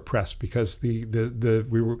full court press because we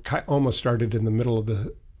were almost started in the middle of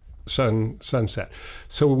the sunset.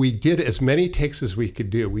 So we did as many takes as we could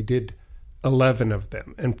do. We did 11 of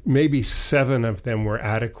them, and maybe 7 of them were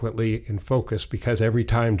adequately in focus because every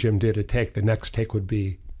time Jim did a take, the next take would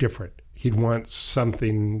be different. He'd want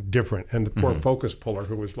something different. And the poor focus puller,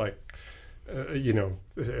 who was like,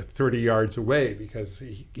 30 yards away because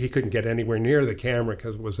he couldn't get anywhere near the camera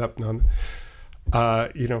because it was up and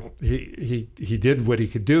on. He did what he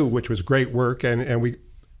could do, which was great work,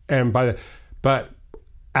 but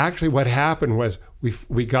actually what happened was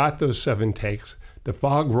we got those 7 takes. The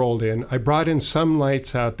fog rolled in. I brought in some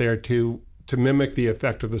lights out there to mimic the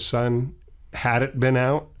effect of the sun had it been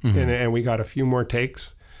out, and we got a few more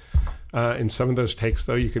takes. In some of those takes,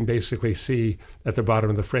 though, you can basically see at the bottom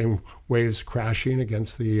of the frame waves crashing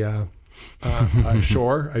against the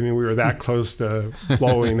shore. I mean, we were that close to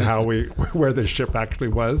blowing where the ship actually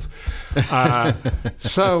was.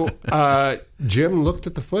 So Jim looked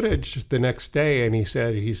at the footage the next day, and he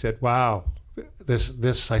said, "Wow,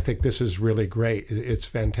 this I think this is really great. It's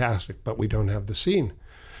fantastic, but we don't have the scene."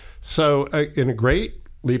 So in a great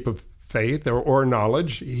leap of faith or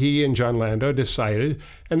knowledge, he and John Lando decided,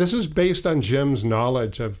 and this is based on Jim's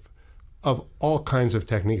knowledge of all kinds of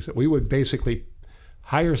techniques, that we would basically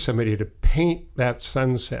hire somebody to paint that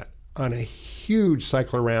sunset on a huge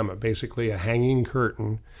cyclorama, basically a hanging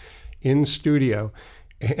curtain in studio,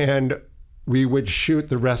 and we would shoot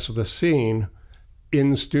the rest of the scene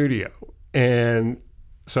in studio. And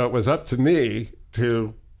so it was up to me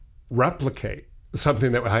to replicate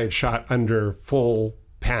something that I had shot under full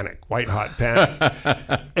panic, white hot panic.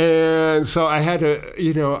 And so I had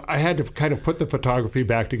to kind of put the photography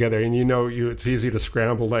back together. And it's easy to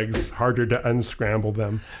scramble legs, harder to unscramble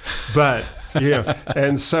them. But,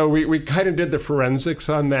 and so we kind of did the forensics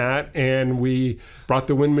on that, and we brought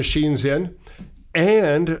the wind machines in.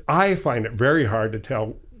 And I find it very hard to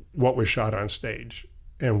tell what was shot on stage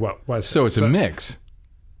and what wasn't. So it's a mix.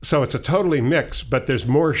 So it's a totally mix, but there's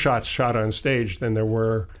more shots shot on stage than there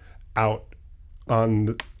were out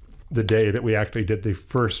on the day that we actually did the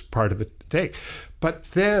first part of the take. But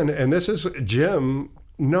then, and this is Jim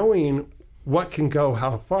knowing what can go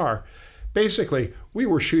how far. Basically, we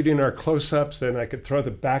were shooting our close-ups, and I could throw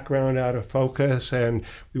the background out of focus, and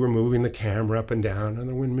we were moving the camera up and down, and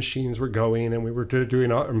the wind machines were going, and we were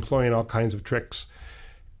employing all kinds of tricks.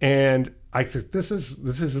 And I said, this is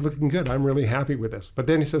looking good. I'm really happy with this. But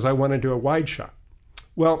then he says, I want to do a wide shot.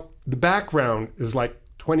 Well, the background is like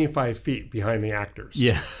 25 feet behind the actors.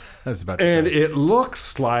 Yeah, I was about to and say. It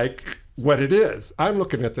looks like what it is. I'm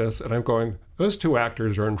looking at this and I'm going, those 2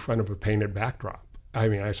 actors are in front of a painted backdrop. I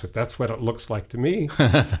mean, I said, that's what it looks like to me.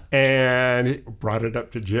 And he brought it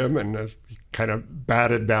up to Jim, and he kind of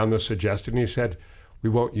batted down the suggestion. He said, we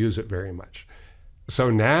won't use it very much. So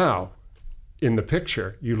now in the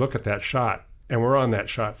picture, you look at that shot, and we're on that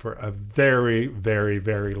shot for a very, very,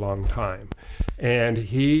 very long time. And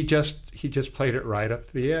he just played it right up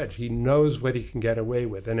to the edge. He knows what he can get away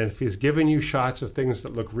with. And if he's giving you shots of things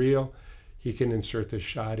that look real, he can insert this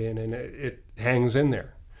shot in, and it hangs in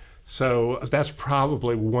there. So that's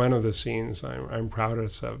probably one of the scenes I'm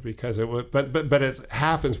proudest of, because it was. But it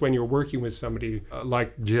happens when you're working with somebody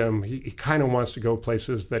like Jim. He kind of wants to go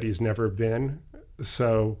places that he's never been.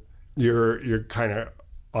 So you're kind of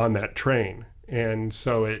on that train. And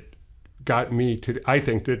so it got me to, I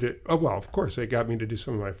think, of course, it got me to do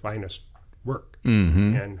some of my finest work.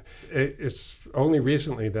 Mm-hmm. And it's only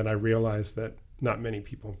recently that I realized that not many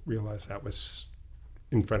people realize that was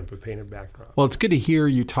in front of a painted backdrop. Well, it's good to hear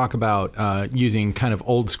you talk about using kind of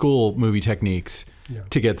old school movie techniques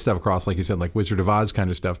to get stuff across, like you said, like Wizard of Oz kind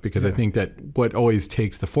of stuff, because I think that what always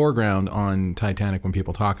takes the foreground on Titanic when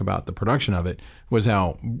people talk about the production of it was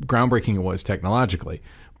how groundbreaking it was technologically.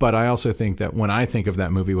 But I also think that when I think of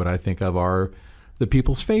that movie, what I think of are the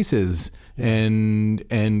people's faces and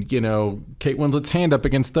Kate Winslet's hand up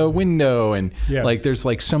against the window, and like there's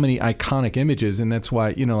like so many iconic images, and that's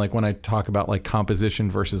why like when I talk about like composition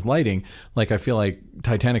versus lighting, like I feel like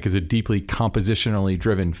Titanic is a deeply compositionally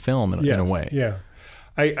driven film in a way. Yeah,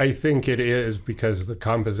 I think it is, because the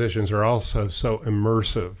compositions are also so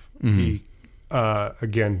immersive. Mm-hmm.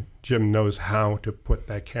 Again, Jim knows how to put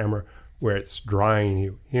that camera where it's drawing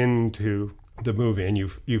you into the movie, and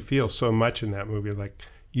you feel so much in that movie, like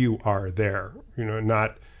you are there,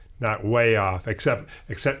 not way off, except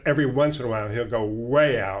every once in a while he'll go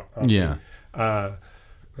way out.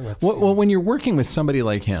 Well, when you're working with somebody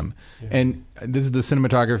like him, and this is the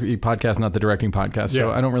cinematography podcast, not the directing podcast,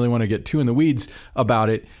 so I don't really want to get too in the weeds about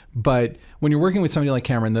it, but when you're working with somebody like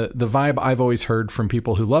Cameron, the vibe I've always heard from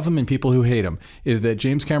people who love him and people who hate him is that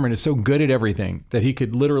James Cameron is so good at everything that he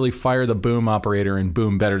could literally fire the boom operator and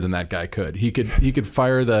boom better than that guy could. He could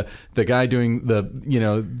fire the guy doing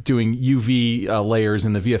doing UV layers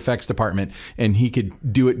in the VFX department, and he could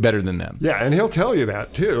do it better than them. Yeah, and he'll tell you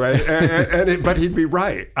that too, but he'd be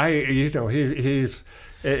right.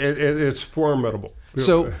 It's formidable.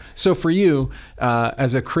 So for you,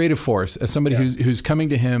 as a creative force, as somebody who's coming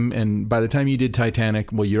to him, and by the time you did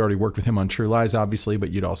Titanic, well, you'd already worked with him on True Lies, obviously,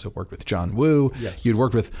 but you'd also worked with John Woo. Yes. You'd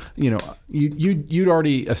worked with, you'd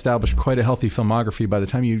already established quite a healthy filmography by the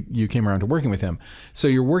time you came around to working with him. So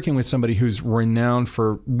you're working with somebody who's renowned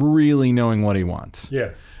for really knowing what he wants.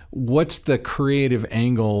 Yeah. What's the creative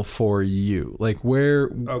angle for you? Like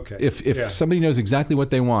if somebody knows exactly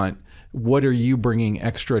what they want, what are you bringing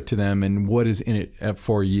extra to them, and what is in it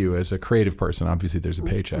for you as a creative person? Obviously, there's a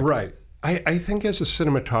paycheck. Right. I think as a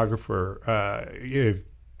cinematographer,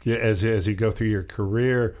 as you go through your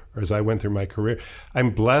career, or as I went through my career, I'm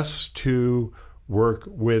blessed to work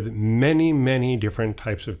with many, many different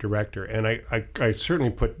types of director. And I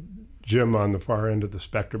certainly put Jim on the far end of the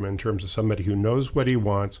spectrum in terms of somebody who knows what he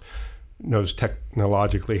wants, knows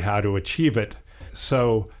technologically how to achieve it.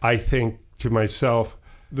 So I think to myself,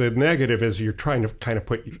 the negative is you're trying to kind of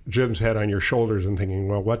put Jim's head on your shoulders and thinking,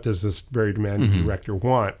 well, what does this very demanding director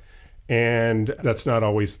want? And that's not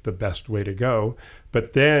always the best way to go.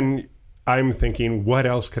 But then I'm thinking, what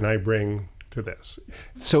else can I bring to this?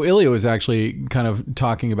 So Ilya was actually kind of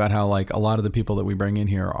talking about how like a lot of the people that we bring in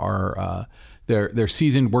here are they're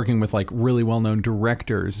seasoned working with like really well-known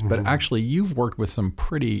directors, but actually you've worked with some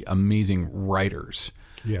pretty amazing writers.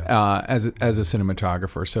 Yeah. As a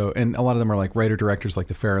cinematographer. So, and a lot of them are like writer-directors like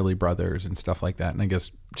the Farrelly brothers and stuff like that. And I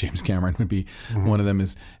guess James Cameron would be one of them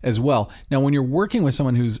as well. Now, when you're working with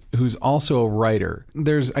someone who's also a writer,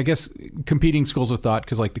 there's, I guess, competing schools of thought,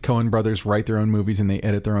 because like the Coen brothers write their own movies and they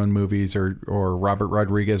edit their own movies, or Robert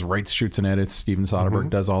Rodriguez writes, shoots, and edits. Steven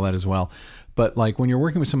Soderbergh does all that as well. But like when you're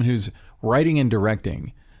working with someone who's writing and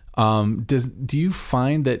directing, do you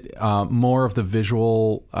find that more of the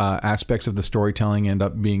visual aspects of the storytelling end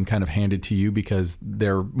up being kind of handed to you because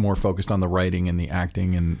they're more focused on the writing and the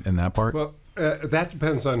acting and that part? Well, that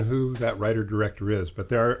depends on who that writer-director is. But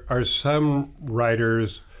there are some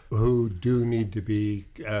writers who do need to be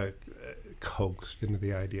coaxed into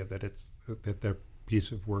the idea that their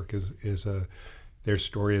piece of work is their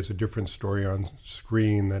story is a different story on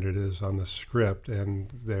screen than it is on the script,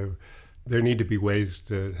 and there need to be ways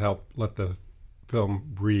to help let the film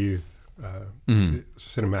breathe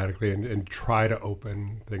cinematically and try to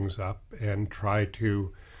open things up and try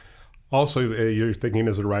to also, you're thinking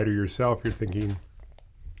as a writer yourself, you're thinking,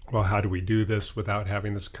 well, how do we do this without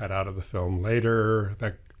having this cut out of the film later,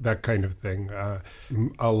 that kind of thing.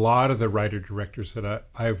 A lot of the writer-directors that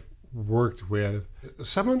I've worked with,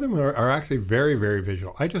 some of them are actually very, very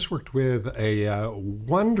visual. I just worked with a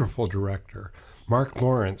wonderful director, Mark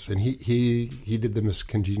Lawrence, and he did the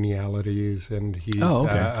Miscongenialities, and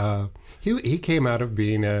he came out of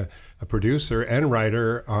being a producer and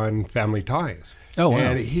writer on Family Ties. Oh, wow.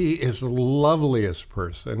 And he is the loveliest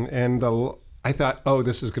person, and I thought, oh,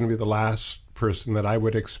 this is going to be the last person that I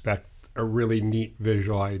would expect a really neat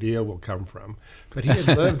visual idea will come from. But he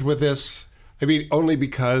had lived with this, I mean, only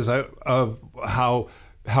because of how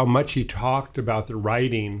much he talked about the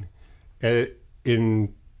writing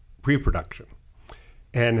in pre-production.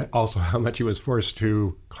 And also how much he was forced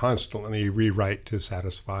to constantly rewrite to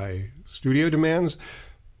satisfy studio demands.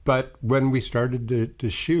 But when we started to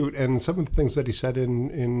shoot, and some of the things that he said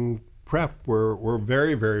in prep were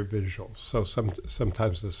very, very visual. So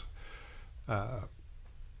sometimes this,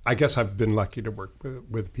 I guess I've been lucky to work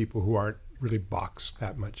with people who aren't really boxed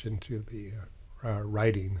that much into the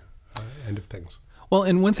writing end of things. Well,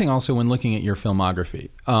 and one thing also when looking at your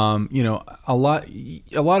filmography, a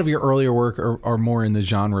lot of your earlier work are more in the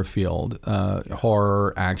genre field,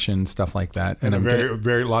 horror, action, stuff like that. And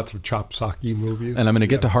very lots of chop-socky movies. And I'm going to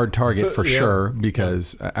get to Hard Target for sure,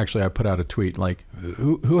 because actually I put out a tweet like,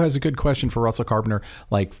 who has a good question for Russell Carpenter?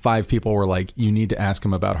 Like 5 people were like, you need to ask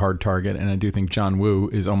him about Hard Target. And I do think John Woo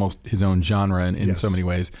is almost his own genre in so many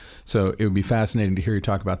ways. So it would be fascinating to hear you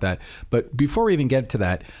talk about that. But before we even get to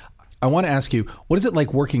that, I want to ask you, what is it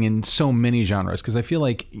like working in so many genres? Because I feel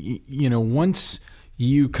like, once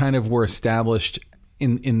you kind of were established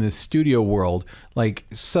in the studio world, like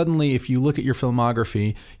suddenly if you look at your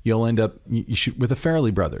filmography, you'll end up, you shoot with the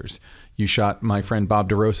Farrelly brothers. You shot my friend Bob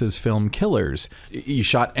DeRosa's film Killers. You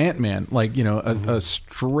shot Ant-Man, like, a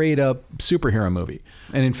straight up superhero movie.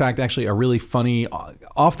 And in fact, actually a really funny,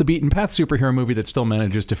 off the beaten path superhero movie that still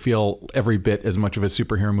manages to feel every bit as much of a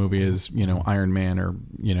superhero movie as, Iron Man or,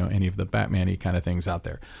 any of the Batman-y kind of things out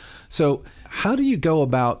there. So how do you go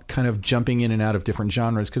about kind of jumping in and out of different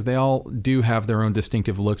genres? Because they all do have their own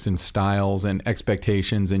distinctive looks and styles and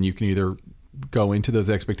expectations, and you can either go into those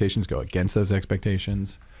expectations, go against those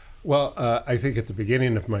expectations. Well, I think at the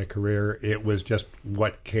beginning of my career, it was just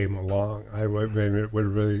what came along. I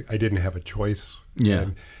didn't have a choice. Yeah.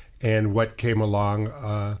 and what came along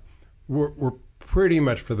were pretty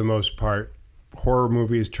much, for the most part, horror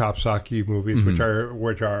movies, chopsocky movies, which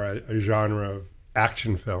are a genre of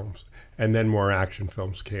action films. And then more action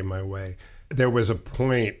films came my way. There was a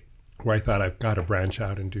point where I thought, I've got to branch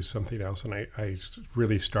out and do something else. And I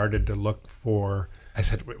really started to look for, I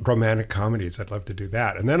said, romantic comedies. I'd love to do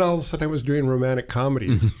that. And then all of a sudden I was doing romantic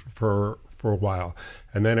comedies for a while.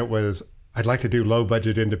 And then it was, I'd like to do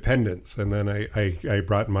low-budget independents. And then I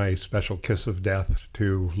brought my special kiss of death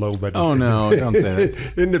to low-budget Oh, no, don't say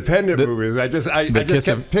that. independent movies. I just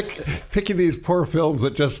kept picking these poor films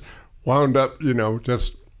that just wound up,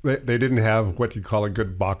 just, they didn't have what you'd call a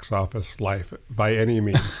good box office life by any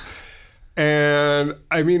means. And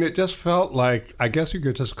I mean, it just felt like, I guess you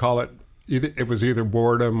could just call it, it was either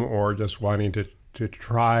boredom or just wanting to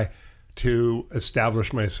try to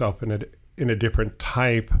establish myself in a different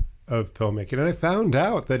type of filmmaking. And I found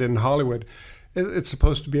out that in Hollywood, it's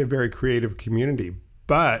supposed to be a very creative community,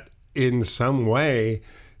 but in some way,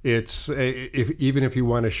 even if you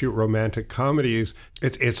want to shoot romantic comedies,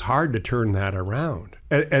 it's hard to turn that around.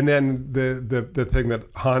 And then the thing that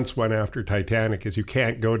haunts one after Titanic is you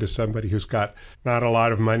can't go to somebody who's got not a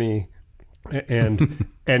lot of money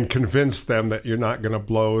and convince them that you're not going to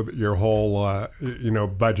blow your whole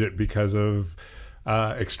budget because of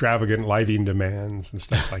extravagant lighting demands and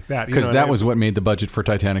stuff like that. Because that was what made the budget for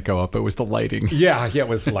Titanic go up. It was the lighting. Yeah, it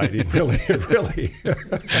was lighting. Really.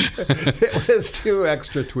 It was 2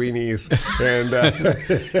 extra tweenies, and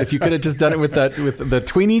if you could have just done it with the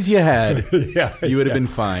tweenies you had, you would have been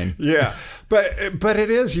fine. Yeah. But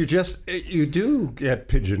it is, you do get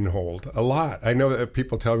pigeonholed a lot. I know that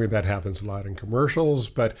people tell me that happens a lot in commercials,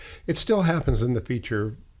 but it still happens in the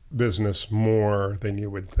feature business more than you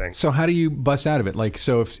would think. So how do you bust out of it? Like,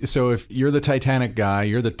 so if you're the Titanic guy,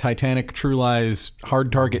 you're the Titanic True Lies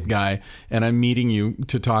hard target guy, and I'm meeting you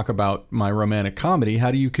to talk about my romantic comedy,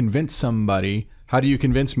 how do you convince me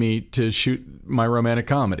to shoot my romantic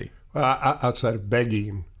comedy? Outside of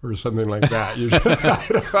begging or something like that.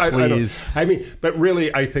 Please. I mean, but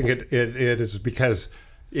really, I think it is because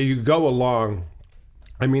you go along.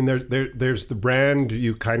 I mean, there's the brand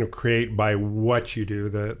you kind of create by what you do.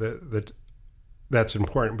 That's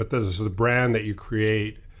important. But there's the brand that you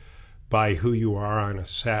create by who you are on a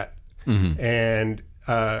set, and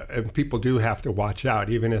people do have to watch out,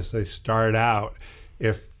 even as they start out,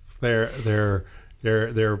 if their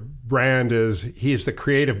brand is he's the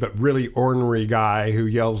creative but really ornery guy who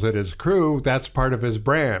yells at his crew. That's part of his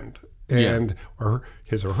brand, or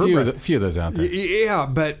his or her brand. Few of those out there. Yeah,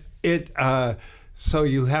 but it. So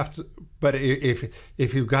you have to. But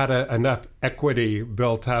if you've got enough equity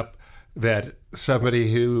built up that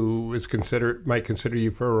somebody who might consider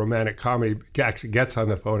you for a romantic comedy actually gets on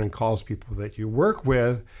the phone and calls people that you work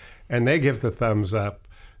with, and they give the thumbs up,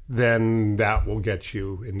 then that will get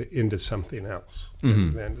you into something else.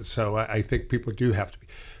 And so I think people do have to be.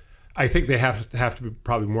 I think they have to be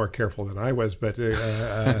probably more careful than I was, but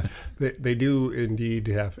they do indeed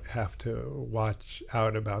have to watch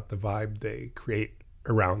out about the vibe they create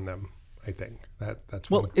around them. I think that's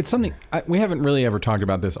it's something we haven't really ever talked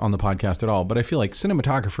about this on the podcast at all. But I feel like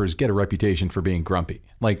cinematographers get a reputation for being grumpy.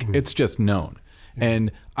 Like it's just known.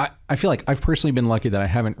 And I feel like I've personally been lucky that I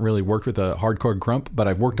haven't really worked with a hardcore grump, but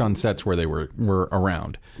I've worked on sets where they were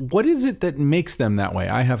around. What is it that makes them that way?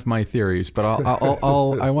 I have my theories, but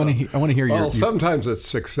I want to hear your. Well, sometimes it's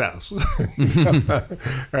success,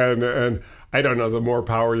 and I don't know. The more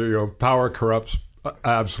power power corrupts.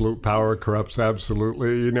 Absolute power corrupts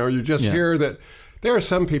absolutely. You just hear that there are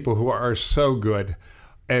some people who are so good,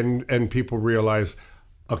 and people realize,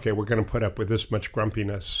 okay, we're going to put up with this much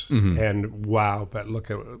grumpiness, and wow, but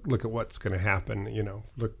look at what's going to happen.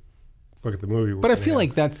 Look at the movie. But I feel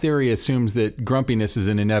like that theory assumes that grumpiness is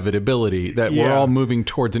an inevitability, that we're all moving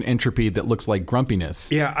towards an entropy that looks like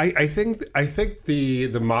grumpiness. Yeah, I think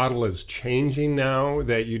the model is changing now,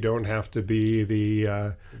 that you don't have to be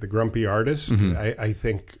the grumpy artist. I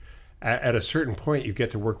think at a certain point you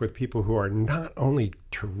get to work with people who are not only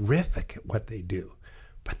terrific at what they do,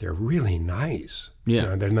 but they're really nice.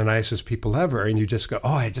 Yeah. They're the nicest people ever. And you just go,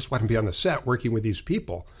 oh, I just want to be on the set working with these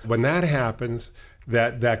people. When that happens,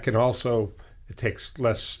 that can also, it takes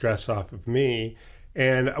less stress off of me.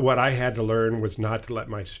 And what I had to learn was not to let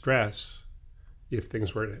my stress, if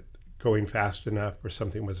things weren't going fast enough or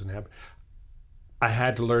something wasn't happening, I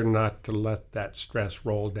had to learn not to let that stress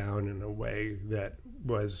roll down in a way that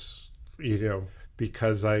was,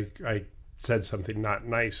 because I said something not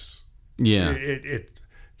nice. Yeah. It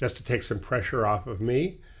just to take some pressure off of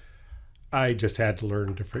me, I just had to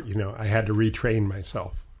learn I had to retrain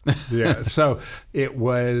myself. Yeah. So it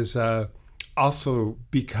was, also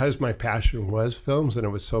because my passion was films and it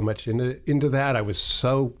was so much into that, I was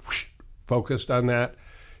so focused on that.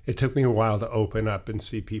 It took me a while to open up and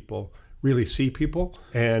really see people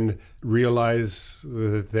and realize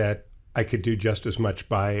that I could do just as much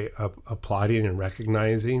by applauding and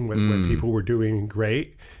recognizing when people were doing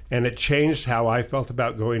great. And it changed how I felt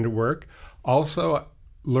about going to work. Also,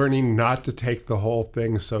 learning not to take the whole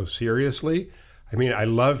thing so seriously. I mean, I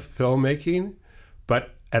love filmmaking,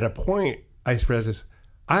 but at a point, I realized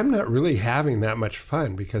I'm not really having that much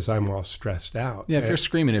fun because I'm all stressed out. Yeah, if you're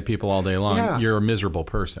screaming at people all day long, you're a miserable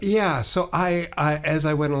person. Yeah, so I as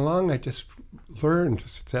I went along, I just learned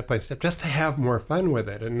step by step just to have more fun with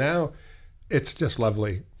it. And now it's just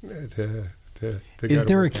lovely to Is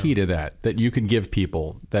there a key to that you could give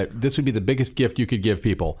people, that this would be the biggest gift you could give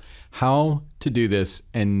people, how to do this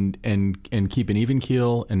and keep an even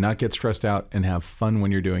keel and not get stressed out and have fun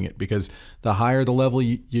when you're doing it? Because the higher the level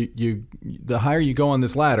the higher you go on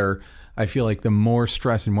this ladder, I feel like the more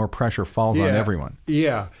stress and more pressure falls on everyone.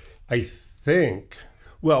 Yeah, I think,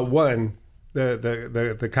 well, one,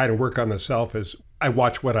 the kind of work on the self is I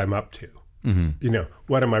watch what I'm up to. Mm-hmm.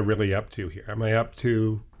 What am I really up to here? Am I up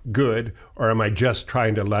to good, or am I just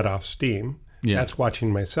trying to let off steam? Yeah. That's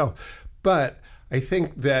watching myself. But I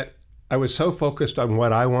think that I was so focused on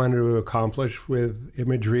what I wanted to accomplish with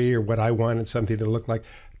imagery or what I wanted something to look like.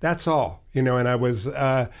 That's all, and I was,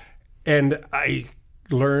 and I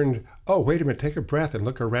learned, oh, wait a minute, take a breath and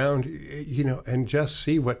look around, and just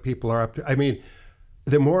see what people are up to. I mean,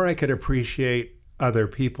 the more I could appreciate other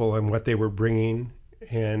people and what they were bringing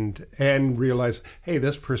and realize, hey,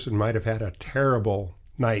 this person might have had a terrible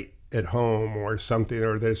night at home or something,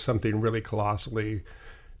 or there's something really colossally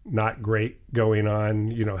not great going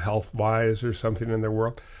on, health-wise or something in their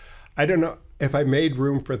world. I don't know. If I made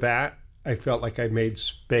room for that, I felt like I made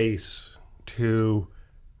space to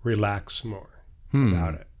relax more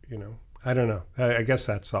about it, I don't know. I guess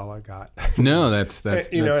that's all I got. No, that's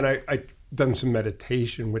and I done some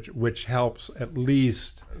meditation, which helps at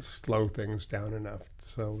least slow things down enough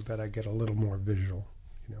so that I get a little more visual.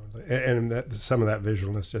 And that some of that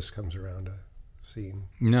visualness just comes around a scene.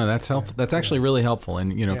 No, that's helpful. That's actually really helpful,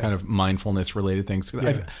 and kind of mindfulness related things.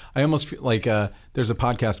 Yeah. I almost feel like there's a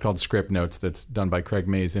podcast called Script Notes that's done by Craig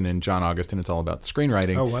Mazin and John August, and it's all about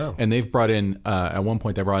screenwriting. Oh wow! And they've brought in at one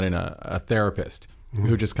point a therapist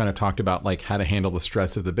who just kind of talked about like how to handle the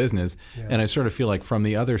stress of the business. Yeah. And I sort of feel like from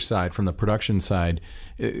the other side, from the production side,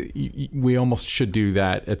 we almost should do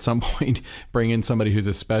that at some point. Bring in somebody who's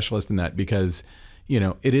a specialist in that, because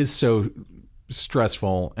it is so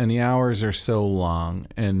stressful and the hours are so long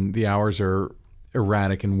and the hours are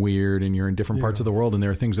erratic and weird and you're in different parts of the world and there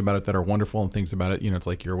are things about it that are wonderful and things about it, it's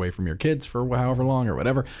like you're away from your kids for however long or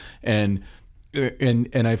whatever. And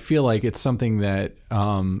I feel like it's something that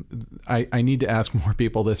I need to ask more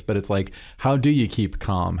people this, but it's like, how do you keep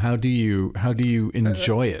calm? How do you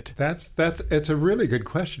enjoy it? It's a really good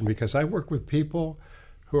question, because I work with people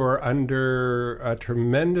who are under a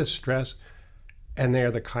tremendous stress. And they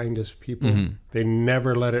are the kindest people. Mm-hmm. They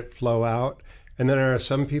never let it flow out. And then there are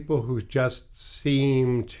some people who just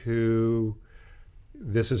seem to,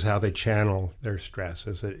 this is how they channel their stress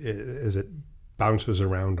as it bounces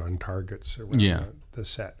around on targets around the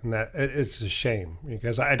set. And that it's a shame,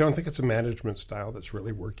 because I don't think it's a management style that's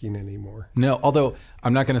really working anymore. No, although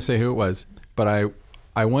I'm not going to say who it was, but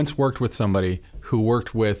I once worked with somebody who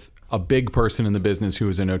worked with a big person in the business who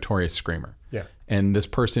was a notorious screamer. Yeah. And this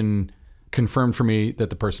person confirmed for me that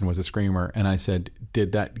the person was a screamer, and I said,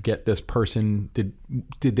 did that get this person, did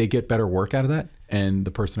they get better work out of that? And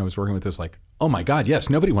the person I was working with was like, oh my God, yes,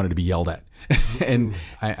 nobody wanted to be yelled at. And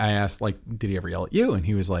I asked, like, did he ever yell at you? And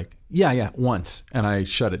he was like, yeah, once, and I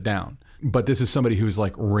shut it down. But this is somebody who's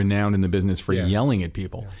like renowned in the business for yelling at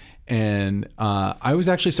people. Yeah. And I was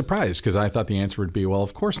actually surprised, because I thought the answer would be, well,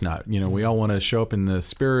 of course not. We all want to show up in the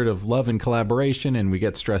spirit of love and collaboration, and we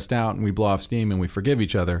get stressed out and we blow off steam and we forgive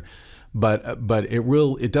each other. But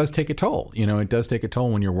it does take a toll. It does take a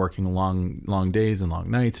toll when you're working long days and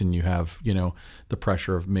long nights, and you have the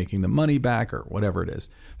pressure of making the money back or whatever it is.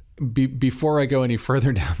 Before I go any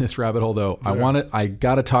further down this rabbit hole, though, I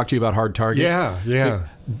got to talk to you about Hard Target. Yeah.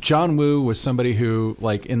 John Woo was somebody who,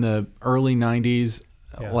 like, in the early 90s,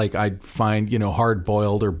 like I'd find, Hard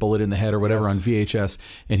Boiled or Bullet in the Head or whatever on VHS,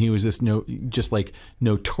 and he was this just like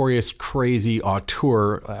notorious crazy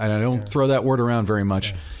auteur, and I don't throw that word around very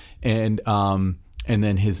much. And And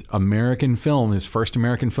then his American film, his first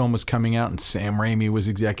American film was coming out, and Sam Raimi was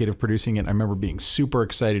executive producing it. I remember being super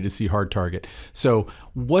excited to see Hard Target. So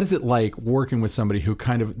what is it like working with somebody who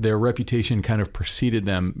kind of, their reputation kind of preceded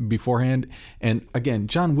them beforehand? And again,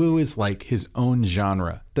 John Woo is like his own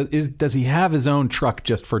genre. Does he have his own truck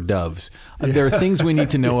just for doves? There are things we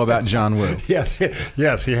need to know about John Woo. Yes,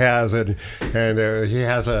 he has. And he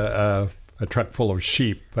has a truck full of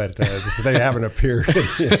sheep, but they haven't appeared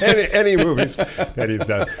in any movies that he's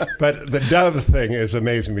done. But the doves thing is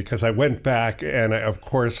amazing because I went back and, of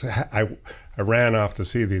course, I ran off to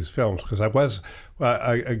see these films because I was,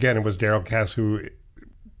 again, it was Darryl Cass who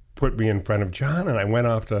put me in front of John, and I went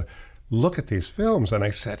off to look at these films, and I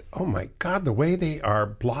said, oh, my God, the way they are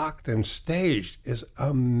blocked and staged is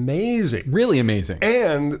amazing. Really amazing.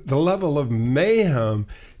 And the level of mayhem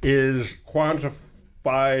is quantified.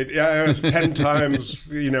 It's 10 times,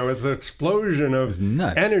 it's an explosion of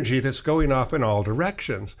energy that's going off in all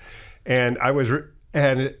directions. And I was,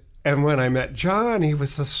 and when I met John, he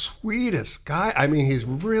was the sweetest guy. I mean, he's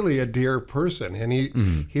really a dear person, and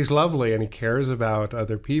he's lovely, and he cares about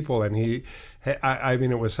other people. And I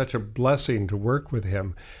mean, it was such a blessing to work with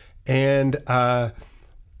him. And, but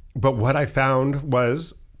what I found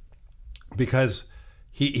was, because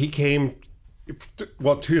he came,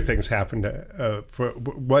 well, two things happened. For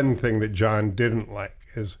one thing that John didn't like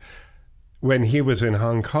is when he was in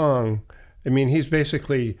Hong Kong, I mean, he's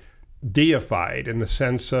basically deified in the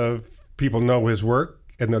sense of people know his work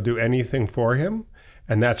and they'll do anything for him.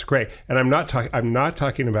 And that's great. And I'm not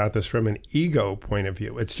talking about this from an ego point of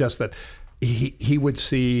view. It's just that he would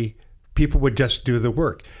see people would just do the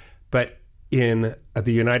work. But in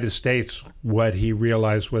the United States, what he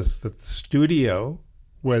realized was that the studio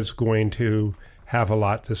was going to have a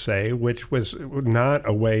lot to say, which was not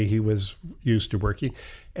a way he was used to working.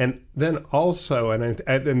 And then also,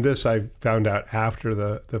 and this I found out after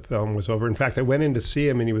the film was over. In fact, I went in to see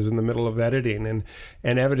him, and he was in the middle of editing, and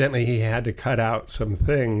evidently he had to cut out some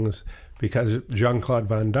things because Jean-Claude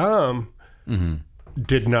Van Damme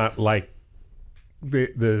did not like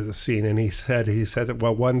the scene. And he said that,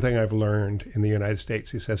 well, one thing I've learned in the United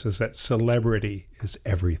States, he says, is that celebrity is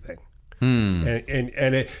everything. And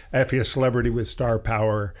if you're a celebrity with star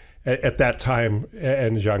power at that time,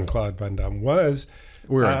 and Jean-Claude Van Damme was,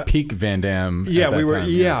 we were at peak Van Damme. Yeah, we were.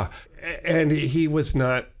 Yeah, and he was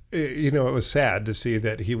not. It was sad to see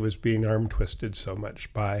that he was being arm twisted so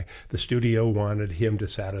much by the studio. Wanted him to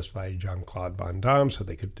satisfy Jean-Claude Van Damme so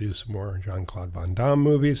they could do some more Jean-Claude Van Damme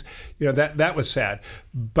movies. That was sad.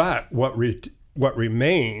 But what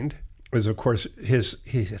remained was, of course, he has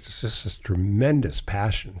just this tremendous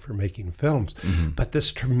passion for making films, but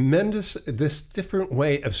this different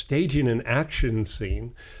way of staging an action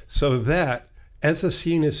scene so that as the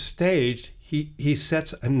scene is staged, he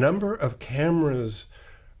sets a number of cameras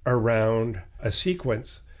around a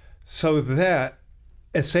sequence so that,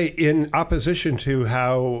 say, in opposition to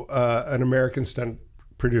how an American stunt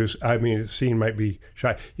scene might be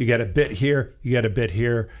shot, you get a bit here, you get a bit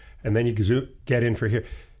here, and then you get in for here.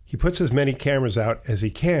 He puts as many cameras out as he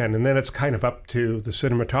can, and then it's kind of up to the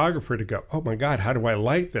cinematographer to go, oh my God, how do I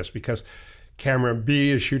light this? Because camera B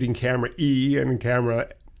is shooting camera E, and camera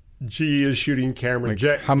G is shooting camera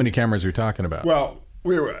J. How many cameras are we talking about? Well,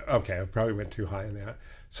 I probably went too high in that.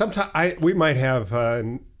 Sometimes we might have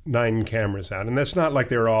 9 cameras out, and that's not like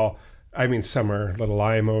they're all, some are little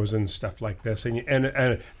IMOs and stuff like this,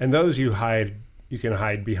 and those you can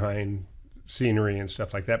hide behind scenery and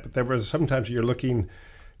stuff like that. But there was sometimes you're looking,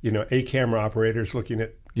 A camera operators looking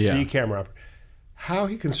at B camera operator. How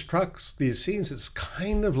he constructs these scenes is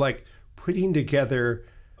kind of like putting together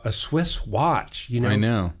a Swiss watch, I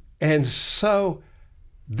know. And so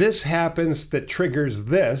this happens that triggers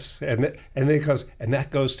this, and that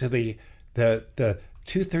goes to the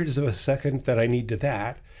 2/3 of a second that I need to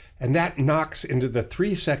that, and that knocks into the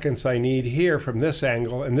 3 seconds I need here from this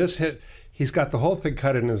angle, and this hit. He's got the whole thing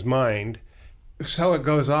cut in his mind. So it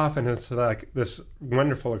goes off, and it's like this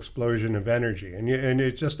wonderful explosion of energy, and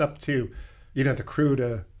it's just up to, the crew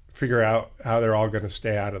to figure out how they're all going to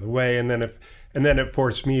stay out of the way, and then it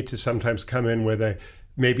forced me to sometimes come in with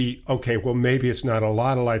maybe it's not a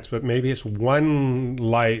lot of lights, but maybe it's one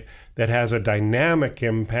light that has a dynamic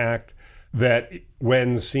impact that,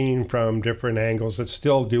 when seen from different angles, it's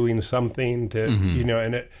still doing something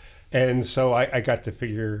to, and so I got to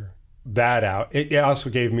figure that out. It also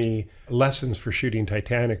gave me lessons for shooting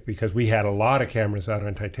Titanic, because we had a lot of cameras out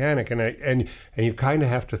on Titanic, and you kind of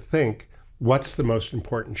have to think, what's the most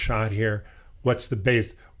important shot here? What's the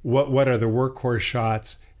base? What are the workhorse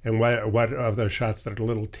shots? And what are those shots that are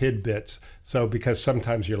little tidbits? So, because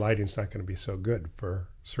sometimes your lighting's not going to be so good for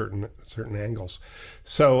certain angles.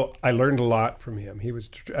 So I learned a lot from him. He was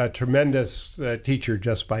a tremendous teacher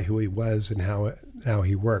just by who he was and how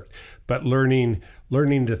he worked. But learning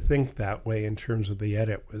to think that way in terms of the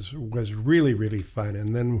edit was really, really fun.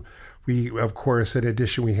 And then we, of course, in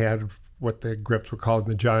addition, we had what the grips were called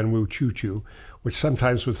the John Woo choo-choo, which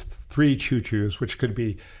sometimes was 3 choo-choos, which could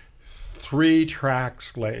be 3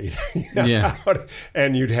 tracks laid out,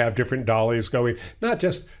 and you'd have different dollies going, not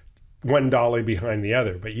just one dolly behind the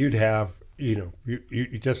other, but you'd have, you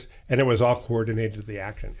just, and it was all coordinated to the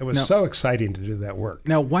action. It was so exciting to do that work.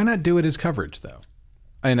 Now, why not do it as coverage, though?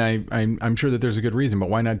 And I'm sure that there's a good reason, but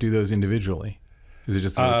why not do those individually? Is it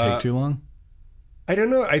just that it would take too long? I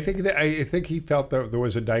don't know. I think he felt that there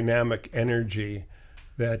was a dynamic energy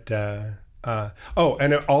that,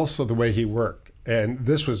 and also the way he worked. And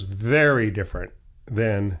this was very different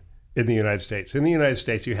than in the United States. In the United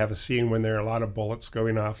States, you have a scene when there are a lot of bullets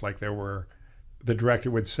going off, like there were. The director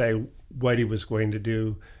would say what he was going to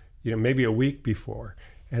do, maybe a week before.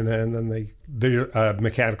 And then the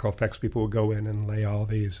mechanical effects people would go in and lay all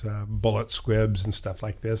these bullet squibs and stuff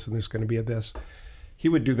like this, and there's going to be this. He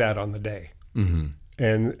would do that on the day. Mm-hmm.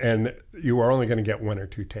 And you were only going to get 1 or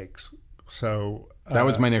 2 takes. So that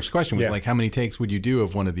was my next question, was like, how many takes would you do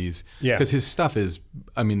of one of these? Yeah. Because his stuff is,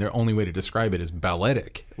 the only way to describe it is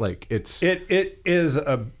balletic. Like it is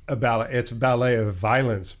a ballet. It's a ballet of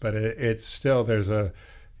violence, but it's still, there's a,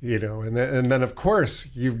 and then of course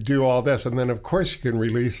you do all this, and then of course you can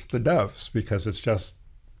release the doves because it's just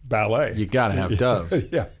ballet. You got to have doves.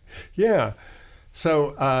 Yeah.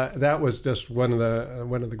 So that was just one of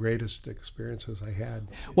the greatest experiences I had.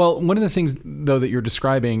 Well, one of the things, though, that you're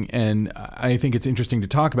describing, and I think it's interesting to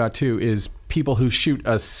talk about, too, is people who shoot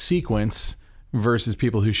a sequence versus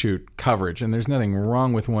people who shoot coverage. And there's nothing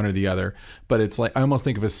wrong with one or the other, but it's like, I almost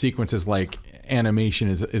think of a sequence as like animation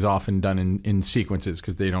is often done in sequences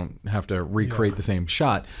because they don't have to recreate the same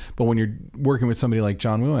shot. But when you're working with somebody like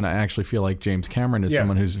John Woo, and I actually feel like James Cameron is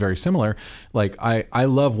someone who's very similar, like I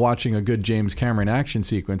love watching a good James Cameron action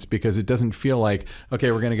sequence because it doesn't feel like,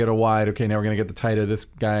 okay, we're going to get a wide, okay, now we're going to get the tight of this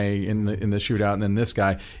guy in the shootout and then this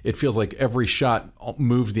guy. It feels like every shot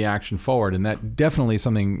moves the action forward, and that definitely is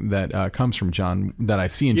something that comes from John, that I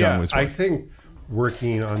see in John Woo's work. I think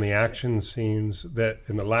working on the action scenes, that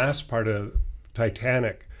in the last part of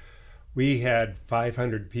Titanic, we had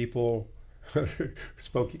 500 people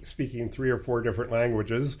speaking 3 or 4 different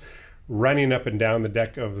languages, running up and down the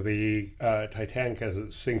deck of the Titanic as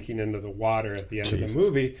it's sinking into the water at the end of the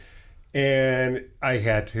movie. And I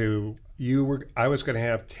was going to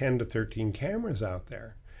have 10 to 13 cameras out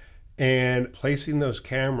there, and placing those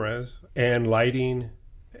cameras and lighting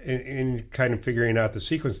and kind of figuring out the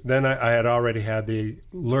sequence. Then I had already had the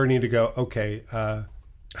learning to go, okay,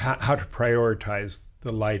 how to prioritize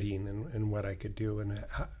the lighting and what I could do and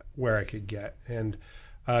where I could get. And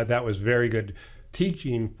that was very good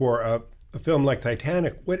teaching for a film like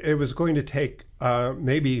Titanic. It was going to take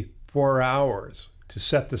maybe 4 hours to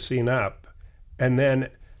set the scene up, and then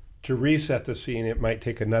to reset the scene, it might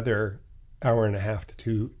take another hour and a half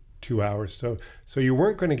to 2 hours. So you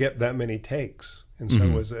weren't going to get that many takes, and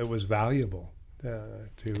so it was valuable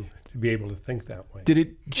to be able to think that way. Did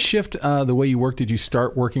it shift the way you work? Did you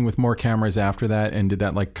start working with more cameras after that, and did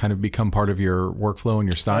that like kind of become part of your workflow and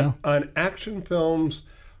your style? On action films,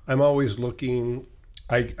 I'm always looking.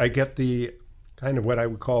 I get the kind of what I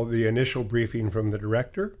would call the initial briefing from the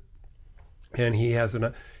director, and he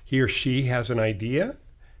or she has an idea,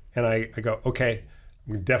 and I go, okay,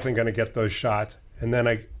 I'm definitely going to get those shots, and then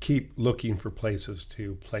I keep looking for places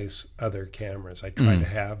to place other cameras. I try to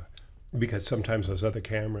have, because sometimes those other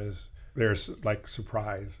cameras, they're like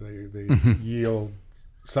surprise. They yield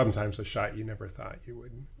sometimes a shot you never thought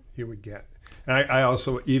you would get. And I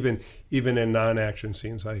also, even in non-action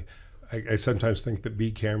scenes, I sometimes think that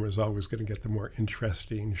B camera is always going to get the more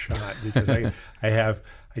interesting shot, because I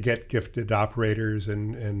get gifted operators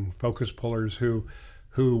and focus pullers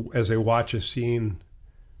who as they watch a scene,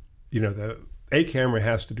 the A camera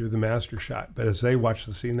has to do the master shot, but as they watch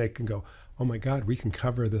the scene, they can go, oh my God, we can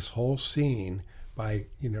cover this whole scene by,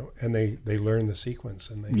 and they learn the sequence,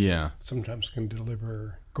 and they sometimes can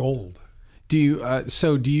deliver gold. Do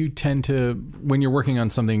you tend to, when you're working on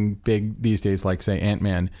something big these days, like say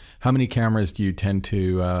Ant-Man, how many cameras do you tend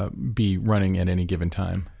to be running at any given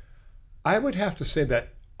time? I would have to say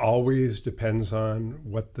that always depends on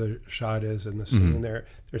what the shot is in the scene. There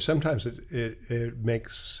sometimes it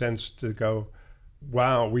makes sense to go,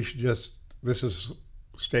 wow, this is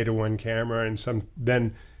state of one camera, and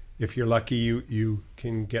then if you're lucky, you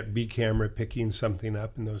can get B camera picking something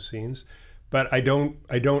up in those scenes. But I don't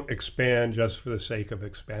expand just for the sake of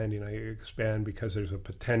expanding. I expand because there's a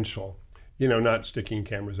potential. Not sticking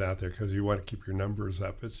cameras out there because you want to keep your numbers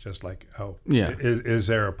up. It's just like, is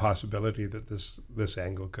there a possibility that this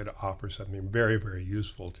angle could offer something very, very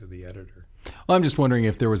useful to the editor? Well, I'm just wondering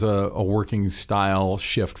if there was a working style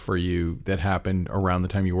shift for you that happened around the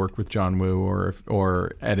time you worked with John Woo,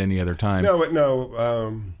 or at any other time.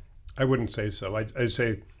 No, I wouldn't say so. I'd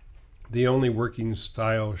say the only working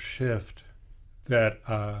style shift that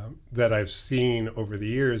I've seen over the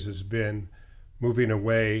years has been moving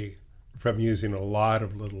away from using a lot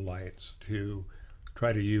of little lights to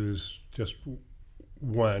try to use just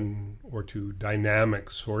one or two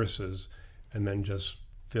dynamic sources and then just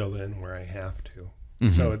fill in where I have to.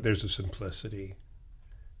 Mm-hmm. So there's a simplicity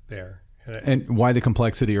there. And why the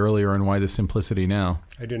complexity earlier and why the simplicity now?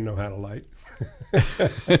 I didn't know how to light.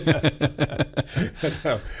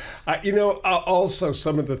 Also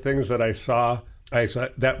some of the things that I saw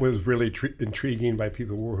that was really intriguing by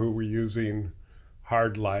people who were using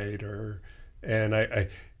hard light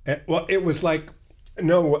it was like,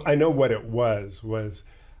 no, I know what it was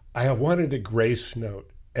I wanted to grace note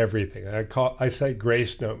everything. I say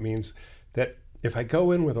grace note means that if I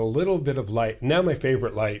go in with a little bit of light, now my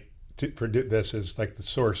favorite light for this is like the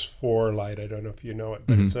Source 4 light. I don't know if you know it,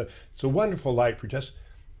 but it's a wonderful light for just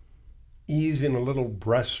easing a little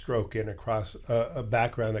brush stroke in across a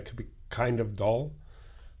background that could be kind of dull.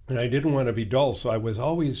 And I didn't want to be dull, so I was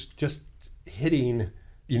always just hitting,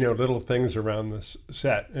 little things around the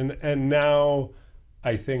set. And now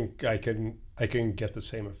I think I can get the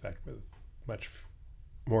same effect with much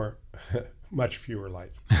fewer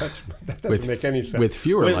lights. That doesn't make any sense. With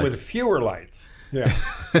fewer lights. With fewer lights. Yeah.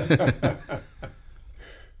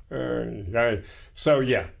 So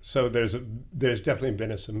there's definitely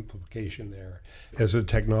been a simplification there. As the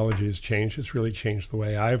technology has changed, it's really changed the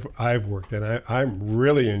way I've worked, and I'm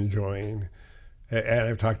really enjoying. And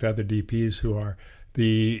I've talked to other DPs who are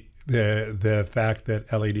the fact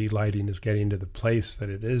that LED lighting is getting to the place that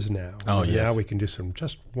it is now. Oh, yes. Now we can do some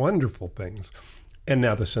just wonderful things. And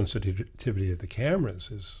now the sensitivity of the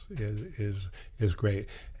cameras is great.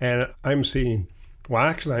 And I'm seeing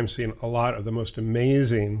a lot of the most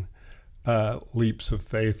amazing leaps of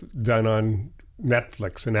faith done on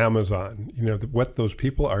Netflix and Amazon. What those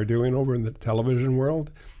people are doing over in the television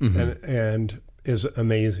world, mm-hmm. and is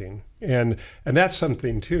amazing. And that's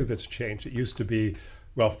something too that's changed. It used to be,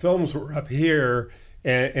 films were up here,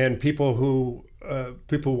 and people who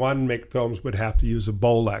wanted to make films would have to use a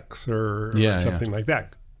Bolex or something like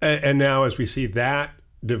that. And now as we see that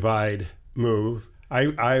divide move,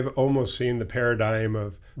 I've almost seen the paradigm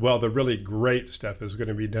of, the really great stuff is going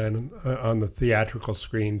to be done on the theatrical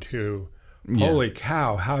screen too. Yeah. Holy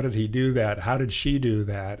cow, how did he do that? How did she do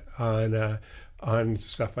that on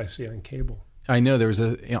stuff I see on cable? I know there was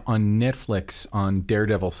on Netflix on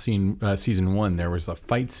Daredevil season 1, there was a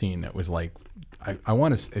fight scene that was like,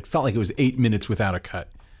 it felt like it was 8 minutes without a cut.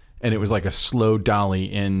 And it was like a slow dolly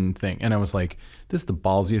in thing. And I was like, this is the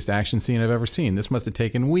ballsiest action scene I've ever seen. This must have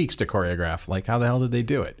taken weeks to choreograph. Like, how the hell did they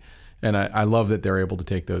do it? And I love that they're able to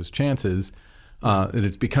take those chances, that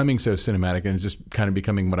it's becoming so cinematic, and it's just kind of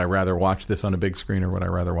becoming, would I rather watch this on a big screen or would I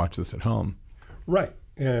rather watch this at home? Right.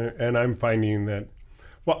 And I'm finding that,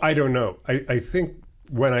 I don't know. I think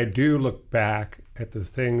when I do look back at the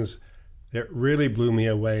things that really blew me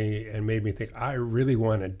away and made me think, I really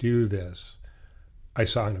want to do this, I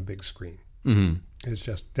saw on a big screen. Mm-hmm. It's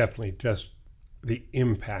just definitely just the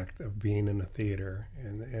impact of being in a theater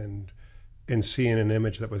and seeing an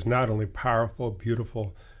image that was not only powerful,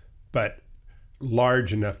 beautiful, but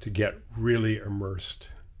large enough to get really immersed.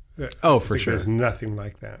 Oh, for sure. There's nothing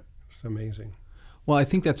like that. It's amazing. Well, I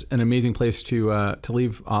think that's an amazing place to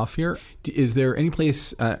leave off here. Is there any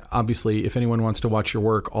place, obviously, if anyone wants to watch your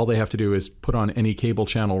work, all they have to do is put on any cable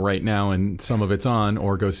channel right now and some of it's on,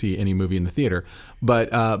 or go see any movie in the theater.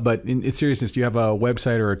 But in seriousness, do you have a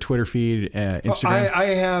website or a Twitter feed, Instagram? I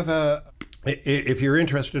have if you're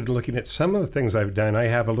interested in looking at some of the things I've done, I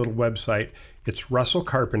have a little website. It's Russell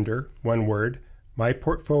Carpenter, one word,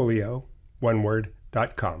 myportfolio, one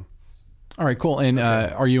word.com. All right, cool. And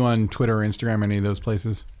are you on Twitter or Instagram, any of those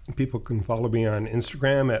places? People can follow me on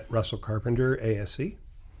Instagram at Russell Carpenter, ASC.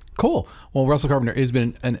 Cool. Well, Russell Carpenter, it's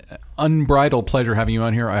been an unbridled pleasure having you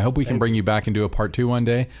on here. I hope we can bring you back and do a part 2 one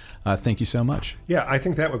day. Thank you so much. Yeah, I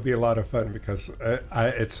think that would be a lot of fun because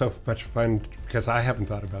it's so much fun because I haven't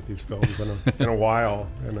thought about these films in a while.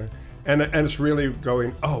 And it's really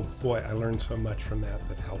going, oh, boy, I learned so much from that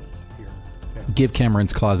helped. Yeah. Give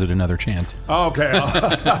Cameron's Closet another chance. Okay.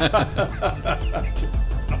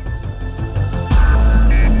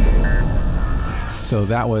 So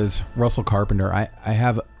that was Russell Carpenter. I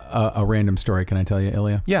have a random story. Can I tell you,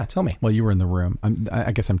 Ilya? Yeah, tell me. Well, you were in the room.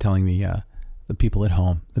 I guess I'm telling the people at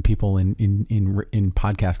home, the people in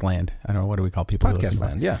podcast land. I don't know, what do we call people? Podcast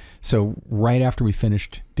land, yeah. So right after we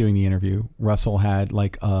finished doing the interview, Russell had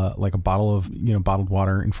like a bottle of bottled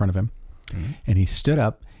water in front of him, and he stood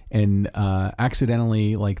up and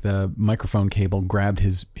accidentally, like, the microphone cable grabbed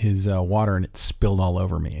his water and it spilled all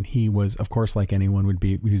over me. And he was, of course, like anyone would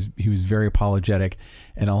be, he was very apologetic.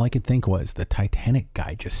 And all I could think was, the Titanic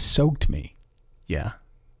guy just soaked me. Yeah.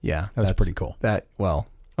 That was pretty cool.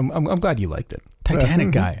 I'm glad you liked it.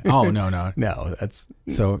 Titanic guy. Oh, no. No, that's...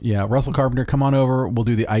 So, yeah, Russell Carpenter, come on over. We'll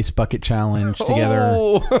do the ice bucket challenge together.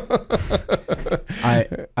 Oh.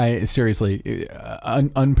 I seriously,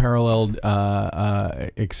 unparalleled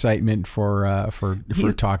excitement for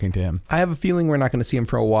talking to him. I have a feeling we're not going to see him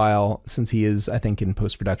for a while, since he is, I think, in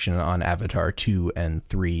post-production on Avatar 2 and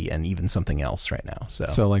 3 and even something else right now.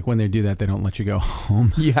 So like, when they do that, they don't let you go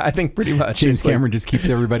home. Yeah, I think pretty much. James Cameron just keeps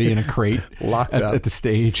everybody in a crate locked up at the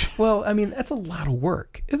stage. Well, I mean, that's a lot of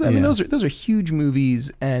work. I mean, those are huge movies,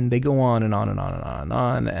 and they go on and on and on and on and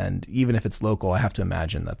on. And even if it's local, I have to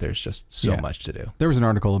imagine that there's just so much to do. There was an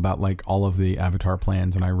article about, like, all of the Avatar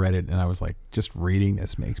plans, and I read it, and I was like, just reading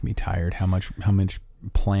this makes me tired. How much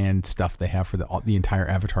planned stuff they have for the entire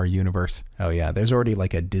Avatar universe. Oh yeah, there's already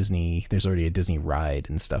a Disney ride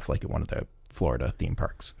and stuff, like at one of the Florida theme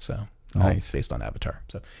parks. So nice. Based on Avatar.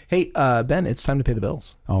 So hey, Ben, it's time to pay the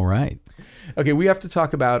bills. All right. Okay, we have to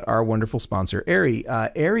talk about our wonderful sponsor, ARRI.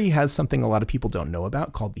 ARRI has something a lot of people don't know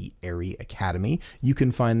about called the ARRI Academy. You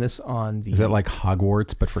can find this on the... Is that like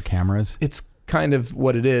Hogwarts, but for cameras? It's kind of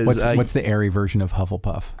what it is. What's the ARRI version of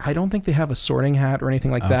Hufflepuff? I don't think they have a sorting hat or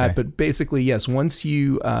anything like that, but basically, yes, once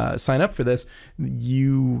you sign up for this,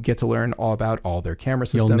 you get to learn all about all their camera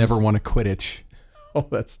systems. You'll never want to Quidditch. Oh,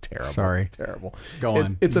 that's terrible. Sorry. Terrible. Go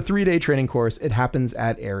on. It's a 3-day training course. It happens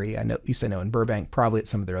at ARRI. At least I know in Burbank, probably at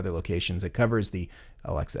some of their other locations. It covers the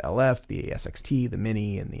Alexa LF, the ASXT, the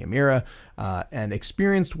Mini, and the Amira. And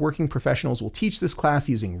experienced working professionals will teach this class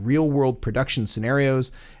using real-world production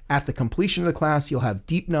scenarios. At the completion of the class, you'll have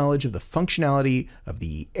deep knowledge of the functionality of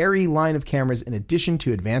the ARRI line of cameras in addition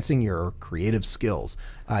to advancing your creative skills.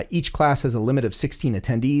 Each class has a limit of 16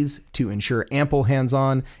 attendees to ensure ample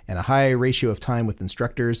hands-on and a high ratio of time with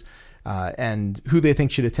instructors. And who they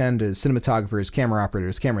think should attend is cinematographers, camera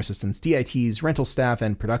operators, camera assistants, DITs, rental staff,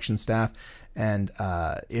 and production staff. And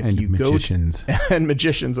magicians. And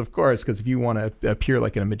magicians, of course, because if you want to appear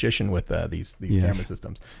like a magician with these camera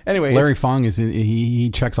systems. Anyway, Larry Fong he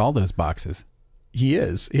checks all those boxes. He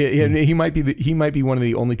is. He might be one of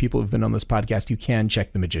the only people who've been on this podcast who can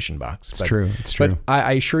check the magician box. It's true. But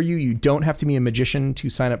I assure you, you don't have to be a magician to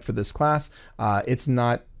sign up for this class. It's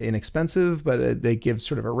not inexpensive, but they give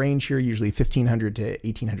sort of a range here, usually $1,500 to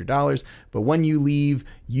 $1,800. But when you leave,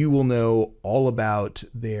 you will know all about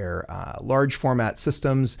their large format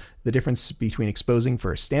systems, the difference between exposing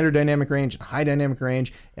for a standard dynamic range and high dynamic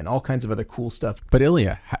range, and all kinds of other cool stuff. But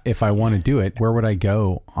Ilya, if I want to do it, where would I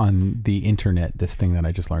go on the internet, this thing that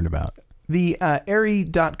I just learned about? The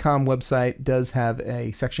ARRI.com website does have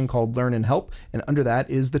a section called Learn and Help, and under that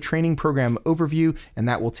is the training program overview, and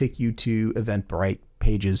that will take you to Eventbrite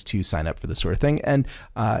pages to sign up for this sort of thing. And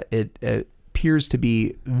it appears to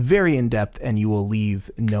be very in-depth, and you will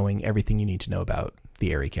leave knowing everything you need to know about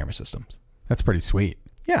the ARRI camera systems. That's pretty sweet.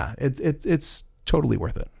 Yeah, it's totally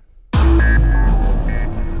worth it.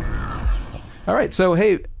 All right, so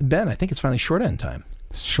hey, Ben, I think it's finally short end time.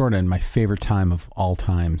 Short end, my favorite time of all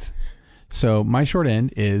times. So my short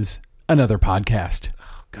end is another podcast.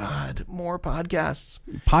 Oh God, more podcasts.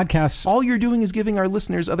 Podcasts. All you're doing is giving our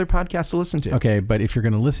listeners other podcasts to listen to. Okay, but if you're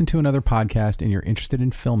going to listen to another podcast and you're interested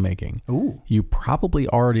in filmmaking, you probably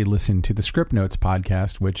already listened to the Script Notes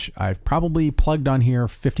podcast, which I've probably plugged on here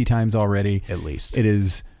 50 times already. At least. It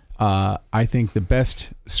is, I think, the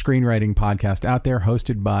best screenwriting podcast out there,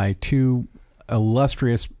 hosted by two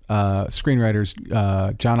illustrious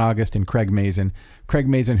screenwriters, John August and Craig Mazin. Craig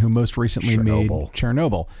Mazin, who most recently made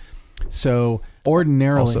Chernobyl. So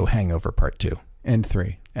ordinarily... Also Hangover Part 2. And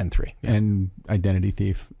 3. And 3. Yeah. And Identity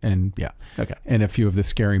Thief. And yeah. Okay. And a few of the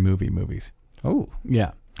Scary Movie movies. Oh.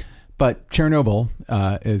 Yeah. But Chernobyl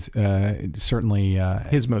is certainly...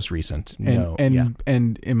 his most recent.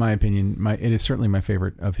 And in my opinion, it is certainly my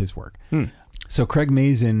favorite of his work. So Craig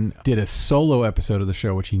Mazin did a solo episode of the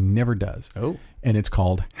show, which he never does. Oh. And it's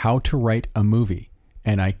called How to Write a Movie.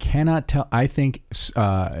 And I cannot tell, I think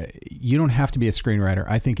you don't have to be a screenwriter.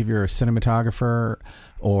 I think if you're a cinematographer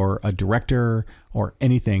or a director or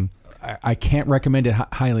anything, I can't recommend it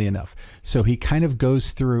highly enough. So he kind of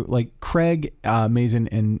goes through, like Craig Mazin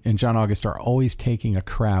and John August are always taking a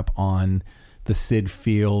crap on the Sid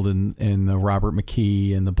Field and the Robert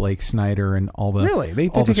McKee and the Blake Snyder and all the... Really? They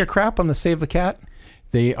take a crap on the Save the Cat?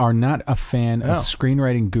 They are not a fan of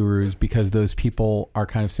screenwriting gurus because those people are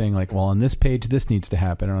kind of saying like, well, on this page, this needs to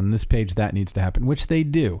happen. And on this page, that needs to happen, which they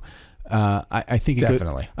do. I think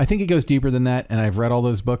definitely. I think it goes deeper than that. And I've read all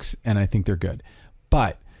those books and I think they're good.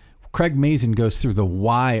 But Craig Mazin goes through the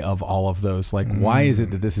why of all of those. Like, why is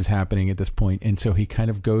it that this is happening at this point? And so he kind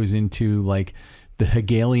of goes into like the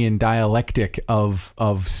Hegelian dialectic of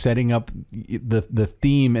setting up the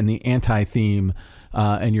theme and the anti-theme,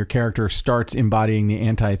 and your character starts embodying the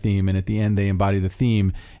anti-theme, and at the end they embody the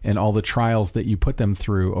theme, and all the trials that you put them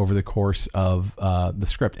through over the course of the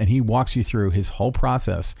script. And he walks you through his whole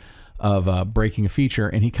process of breaking a feature,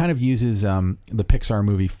 and he kind of uses the Pixar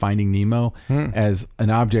movie Finding Nemo as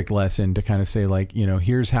an object lesson to kind of say like, you know,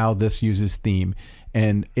 here's how this uses theme.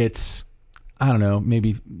 And it's, I don't know,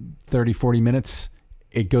 maybe 30, 40 minutes.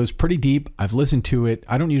 It goes pretty deep. I've listened to it.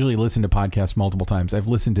 I don't usually listen to podcasts multiple times. I've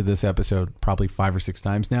listened to this episode probably 5 or 6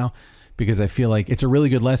 times now because I feel like it's a really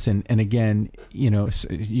good lesson. And again, you know,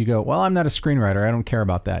 you go, well, I'm not a screenwriter. I don't care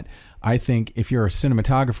about that. I think if you're a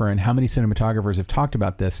cinematographer, and how many cinematographers have talked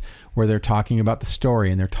about this, where they're talking about the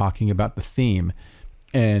story and they're talking about the theme,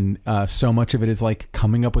 and so much of it is like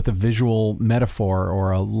coming up with a visual metaphor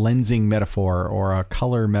or a lensing metaphor or a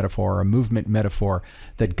color metaphor or a movement metaphor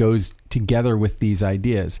that goes together with these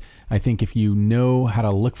ideas. I think if you know how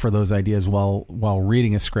to look for those ideas while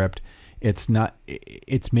reading a script, it's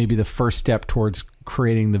maybe the first step towards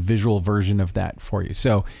creating the visual version of that for you.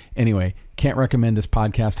 So anyway, can't recommend this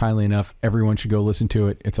podcast highly enough. Everyone should go listen to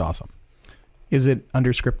it. It's awesome. Is it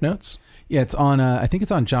under Script Notes? Yeah, it's on. I think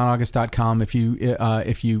it's on johnaugust.com. If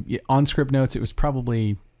you on Script Notes, it was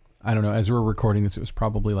probably, I don't know. As we're recording this, it was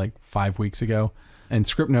probably like 5 weeks ago. And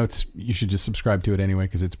Script Notes, you should just subscribe to it anyway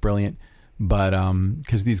because it's brilliant. But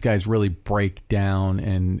because these guys really break down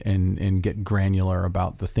and get granular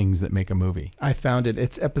about the things that make a movie. I found it.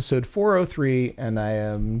 It's episode 403, and I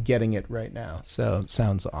am getting it right now. So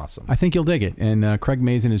sounds awesome. I think you'll dig it. And Craig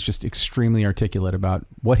Mazin is just extremely articulate about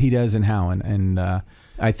what he does and how. And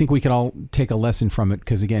I think we could all take a lesson from it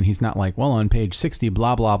because, again, he's not like, well, on page 60,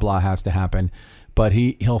 blah, blah, blah has to happen. But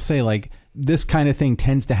he'll say, like, this kind of thing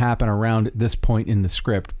tends to happen around this point in the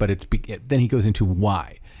script, but then he goes into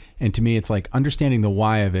why. And to me, it's like understanding the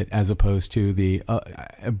why of it as opposed to the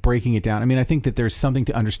breaking it down. I mean, I think that there's something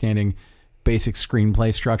to understanding basic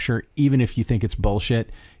screenplay structure. Even if you think it's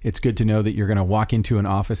bullshit, it's good to know that you're going to walk into an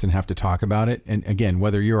office and have to talk about it. And again,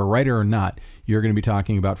 whether you're a writer or not, you're going to be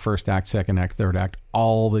talking about first act, second act, third act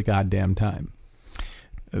all the goddamn time.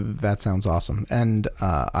 That sounds awesome. And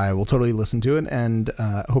I will totally listen to it and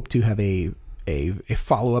hope to have a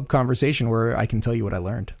follow-up conversation where I can tell you what I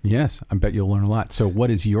learned. Yes, I bet you'll learn a lot. So what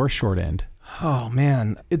is your short end? Oh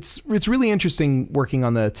man, it's really interesting working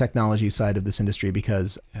on the technology side of this industry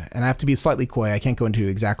because, and I have to be slightly coy, I can't go into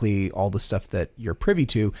exactly all the stuff that you're privy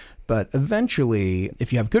to, but eventually,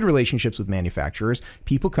 if you have good relationships with manufacturers,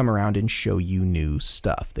 people come around and show you new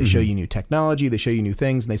stuff. They show you new technology, they show you new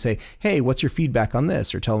things, and they say, hey, what's your feedback on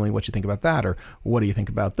this? Or tell me what you think about that, or what do you think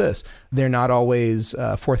about this? They're not always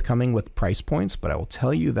forthcoming with price points, but I will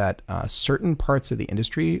tell you that certain parts of the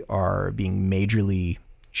industry are being majorly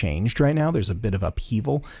changed right now. There's a bit of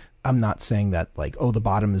upheaval. I'm not saying that like, oh, the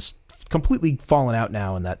bottom is completely fallen out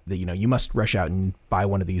now and that you know, you must rush out and buy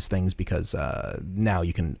one of these things because now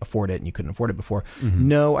you can afford it and you couldn't afford it before.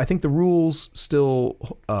 No, I think the rules still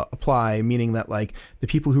apply, meaning that like the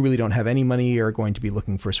people who really don't have any money are going to be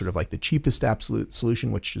looking for sort of like the cheapest absolute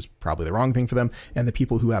solution, which is probably the wrong thing for them. And the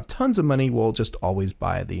people who have tons of money will just always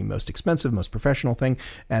buy the most expensive, most professional thing.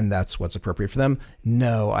 And that's what's appropriate for them.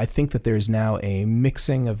 No, I think that there's now a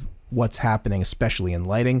mixing of what's happening, especially in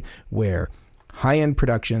lighting, where high-end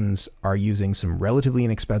productions are using some relatively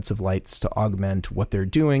inexpensive lights to augment what they're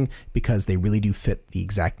doing because they really do fit the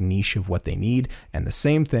exact niche of what they need. And the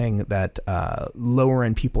same thing that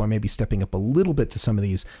lower-end people are maybe stepping up a little bit to some of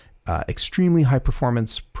these extremely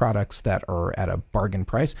high-performance products that are at a bargain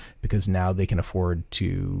price because now they can afford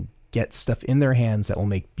to get stuff in their hands that will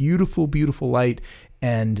make beautiful, beautiful light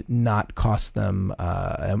and not cost them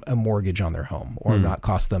a mortgage on their home or not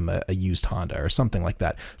cost them a used Honda or something like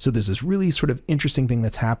that. So there's this really sort of interesting thing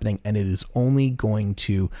that's happening, and it is only going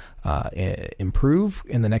to improve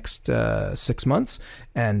in the next 6 months.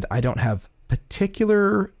 And I don't have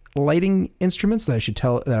particular lighting instruments that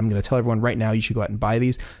I'm going to tell everyone right now you should go out and buy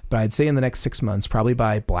these. But I'd say in the next 6 months, probably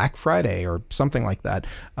by Black Friday or something like that,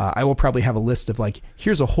 I will probably have a list of like,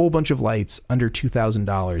 here's a whole bunch of lights under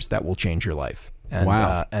 $2,000 that will change your life. And,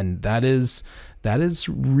 wow. And that is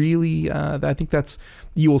really, I think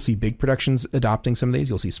you will see big productions adopting some of these.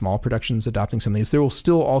 You'll see small productions adopting some of these. There will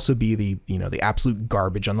still also be the absolute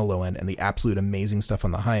garbage on the low end and the absolute amazing stuff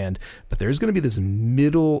on the high end. But there's going to be this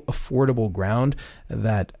middle affordable ground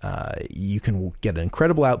that you can get an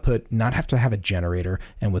incredible output, not have to have a generator.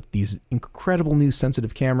 And with these incredible new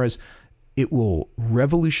sensitive cameras, it will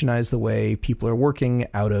revolutionize the way people are working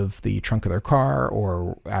out of the trunk of their car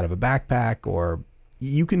or out of a backpack, or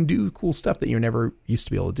you can do cool stuff that you never used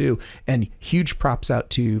to be able to do. And huge props out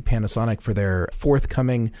to Panasonic for their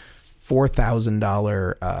forthcoming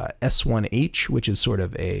 $4,000 S1H, which is sort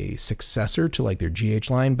of a successor to like their GH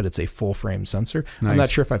line, but it's a full frame sensor. Nice. I'm not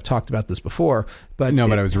sure if I've talked about this before, but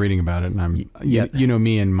but I was reading about it, and you know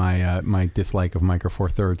me and my dislike of Micro Four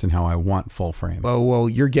Thirds and how I want full frame. Oh well,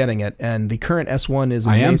 you're getting it, and the current S1 is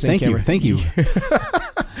an amazing camera. Thank you.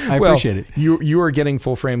 I appreciate it. You are getting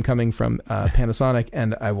full frame coming from Panasonic,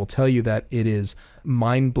 and I will tell you that it is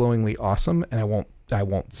mind-blowingly awesome. And I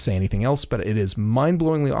won't say anything else, but it is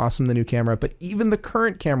mind-blowingly awesome, the new camera. But even the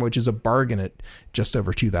current camera, which is a bargain at just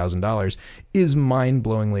over $2,000, is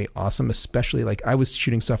mind-blowingly awesome, especially like I was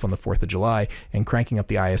shooting stuff on the 4th of July and cranking up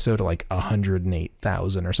the ISO to like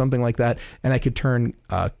 108,000 or something like that. And I could turn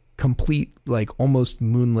complete, like almost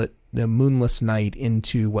moonless night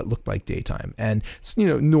into what looked like daytime, and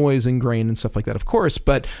noise and grain and stuff like that, of course,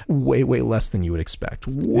 but way less than you would expect.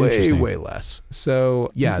 Way less.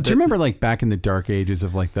 So yeah. Do you remember like back in the dark ages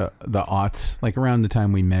of like the aughts, like around the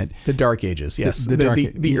time we met? The dark ages, yes.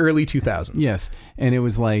 The early 2000s. Yes. And it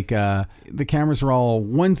was like the cameras were all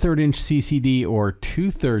 1/3 inch CCD or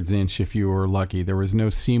 2/3 inch if you were lucky. There was no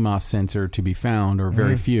CMOS sensor to be found, or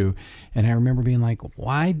very few. And I remember being like,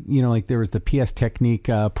 why? Like there was the PS Technique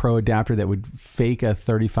Pro adapter that would fake a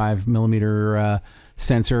 35 millimeter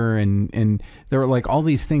sensor, and there were like all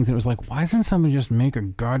these things, and it was like, why doesn't someone just make a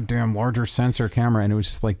goddamn larger sensor camera? And it was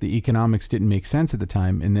just like the economics didn't make sense at the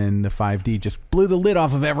time, and then the 5D just blew the lid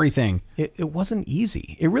off of everything. It wasn't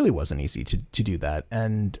easy. It really wasn't easy to do that,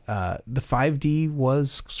 and the 5D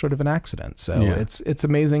was sort of an accident. So yeah. It's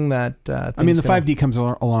amazing that the 5D comes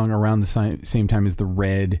along around the same time as the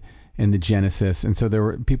Red and the Genesis, and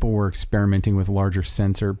so people were experimenting with larger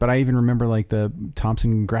sensor. But I even remember like the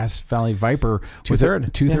Thompson Grass Valley Viper was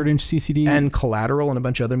 2/3 inch CCD, and Collateral and a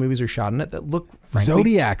bunch of other movies are shot in it that look. Frankly,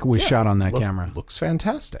 Zodiac was shot on that camera. Looks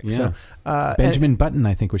fantastic. Yeah. So Benjamin Button,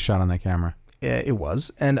 I think, was shot on that camera. It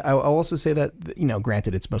was. And I'll also say that,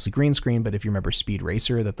 granted, it's mostly green screen, but if you remember Speed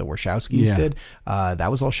Racer that the Wachowskis did,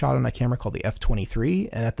 that was all shot on a camera called the F23.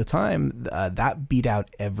 And at the time, that beat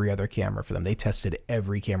out every other camera for them. They tested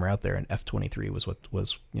every camera out there, and F23 was what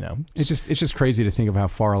was, It's just crazy to think of how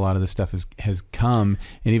far a lot of this stuff has come.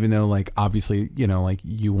 And even though, like, obviously, like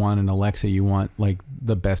you want an Alexa, you want like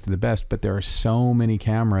the best of the best, but there are so many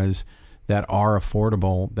cameras that are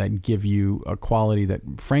affordable, that give you a quality that,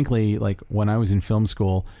 frankly, like when I was in film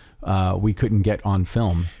school, we couldn't get on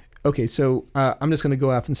film. Okay, so I'm just going to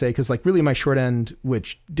go off and say, because like really my short end,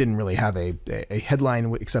 which didn't really have a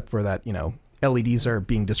headline except for that, LEDs are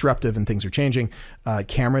being disruptive and things are changing.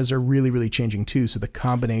 Cameras are really changing too. So the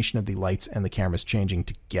combination of the lights and the cameras changing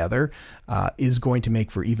together is going to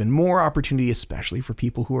make for even more opportunity, especially for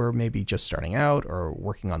people who are maybe just starting out or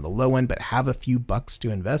working on the low end, but have a few bucks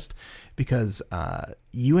to invest, because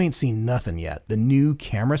you ain't seen nothing yet. The new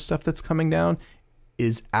camera stuff that's coming down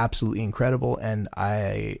is absolutely incredible, and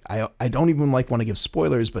I don't even want to give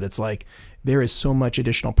spoilers, but it's like there is so much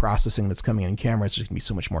additional processing that's coming in cameras. There's gonna be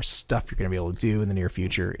so much more stuff you're gonna be able to do in the near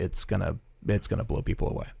future. It's gonna blow people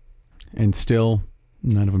away. And still,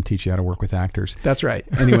 none of them teach you how to work with actors. That's right.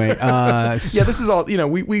 Anyway, this is all.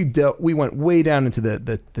 We went way down into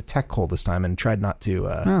the tech hole this time and tried not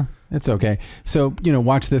to. It's okay. So,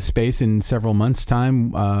 watch this space in several months'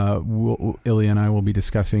 time. Ilya and I will be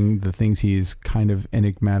discussing the things he's kind of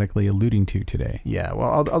enigmatically alluding to today. Yeah,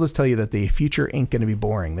 well, I'll just tell you that the future ain't going to be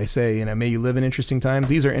boring. They say, may you live in interesting times.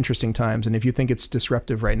 These are interesting times, and if you think it's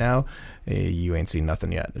disruptive right now, you ain't seen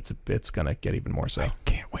nothing yet. It's going to get even more so. I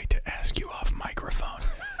can't wait to ask you off microphone.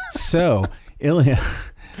 So, Ilya,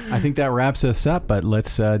 I think that wraps us up, but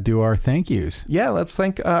let's do our thank yous. Yeah, let's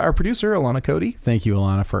thank our producer, Alana Cody. Thank you,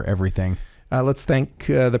 Alana, for everything. Let's thank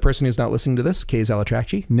the person who's not listening to this, Kays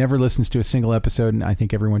Alatracci. Never listens to a single episode, and I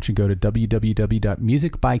think everyone should go to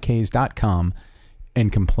www.musicbykays.com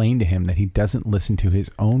and complain to him that he doesn't listen to his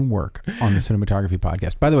own work on the Cinematography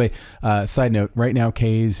podcast. By the way, side note, right now,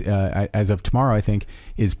 Kays, as of tomorrow, I think,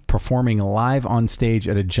 is performing live on stage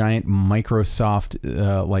at a giant Microsoft,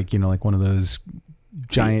 like one of those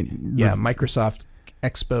giant... Microsoft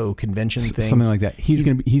Expo convention thing. Something like that.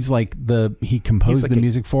 He composed the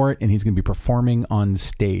music for it, and he's going to be performing on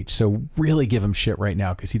stage. So really give him shit right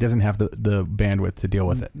now because he doesn't have the bandwidth to deal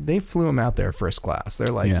with it. They flew him out there first class. They're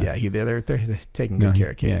like, they're taking good care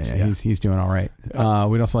of kids. Yeah. He's doing all right.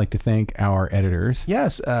 We'd also like to thank our editors.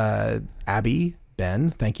 Yes, Abby, Ben,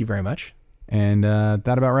 thank you very much. And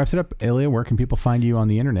that about wraps it up. Ilya, where can people find you on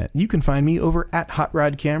the internet? You can find me over at Hot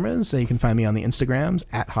Rod Cameras. You can find me on the Instagrams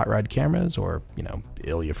at Hot Rod Cameras or,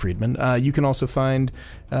 Ilya Friedman. You can also find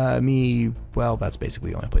me, well, that's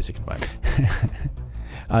basically the only place you can find me.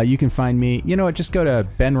 You can find me, just go to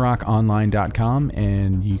benrockonline.com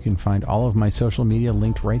and you can find all of my social media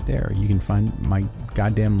linked right there. You can find my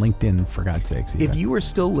goddamn LinkedIn, for God's sakes. If you are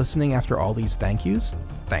still listening after all these thank yous,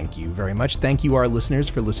 thank you very much. Thank you, our listeners,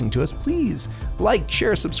 for listening to us. Please like,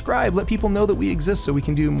 share, subscribe. Let people know that we exist so we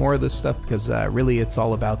can do more of this stuff because really it's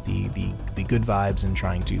all about the good vibes and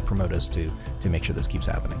trying to promote us to make sure this keeps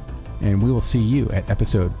happening. And we will see you at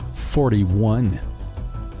episode 41.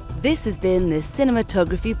 This has been the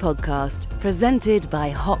Cinematography Podcast, presented by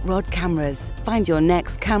Hot Rod Cameras. Find your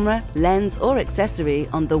next camera, lens, or accessory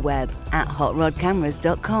on the web at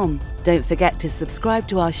hotrodcameras.com. Don't forget to subscribe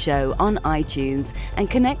to our show on iTunes and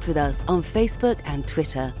connect with us on Facebook and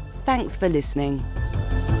Twitter. Thanks for listening.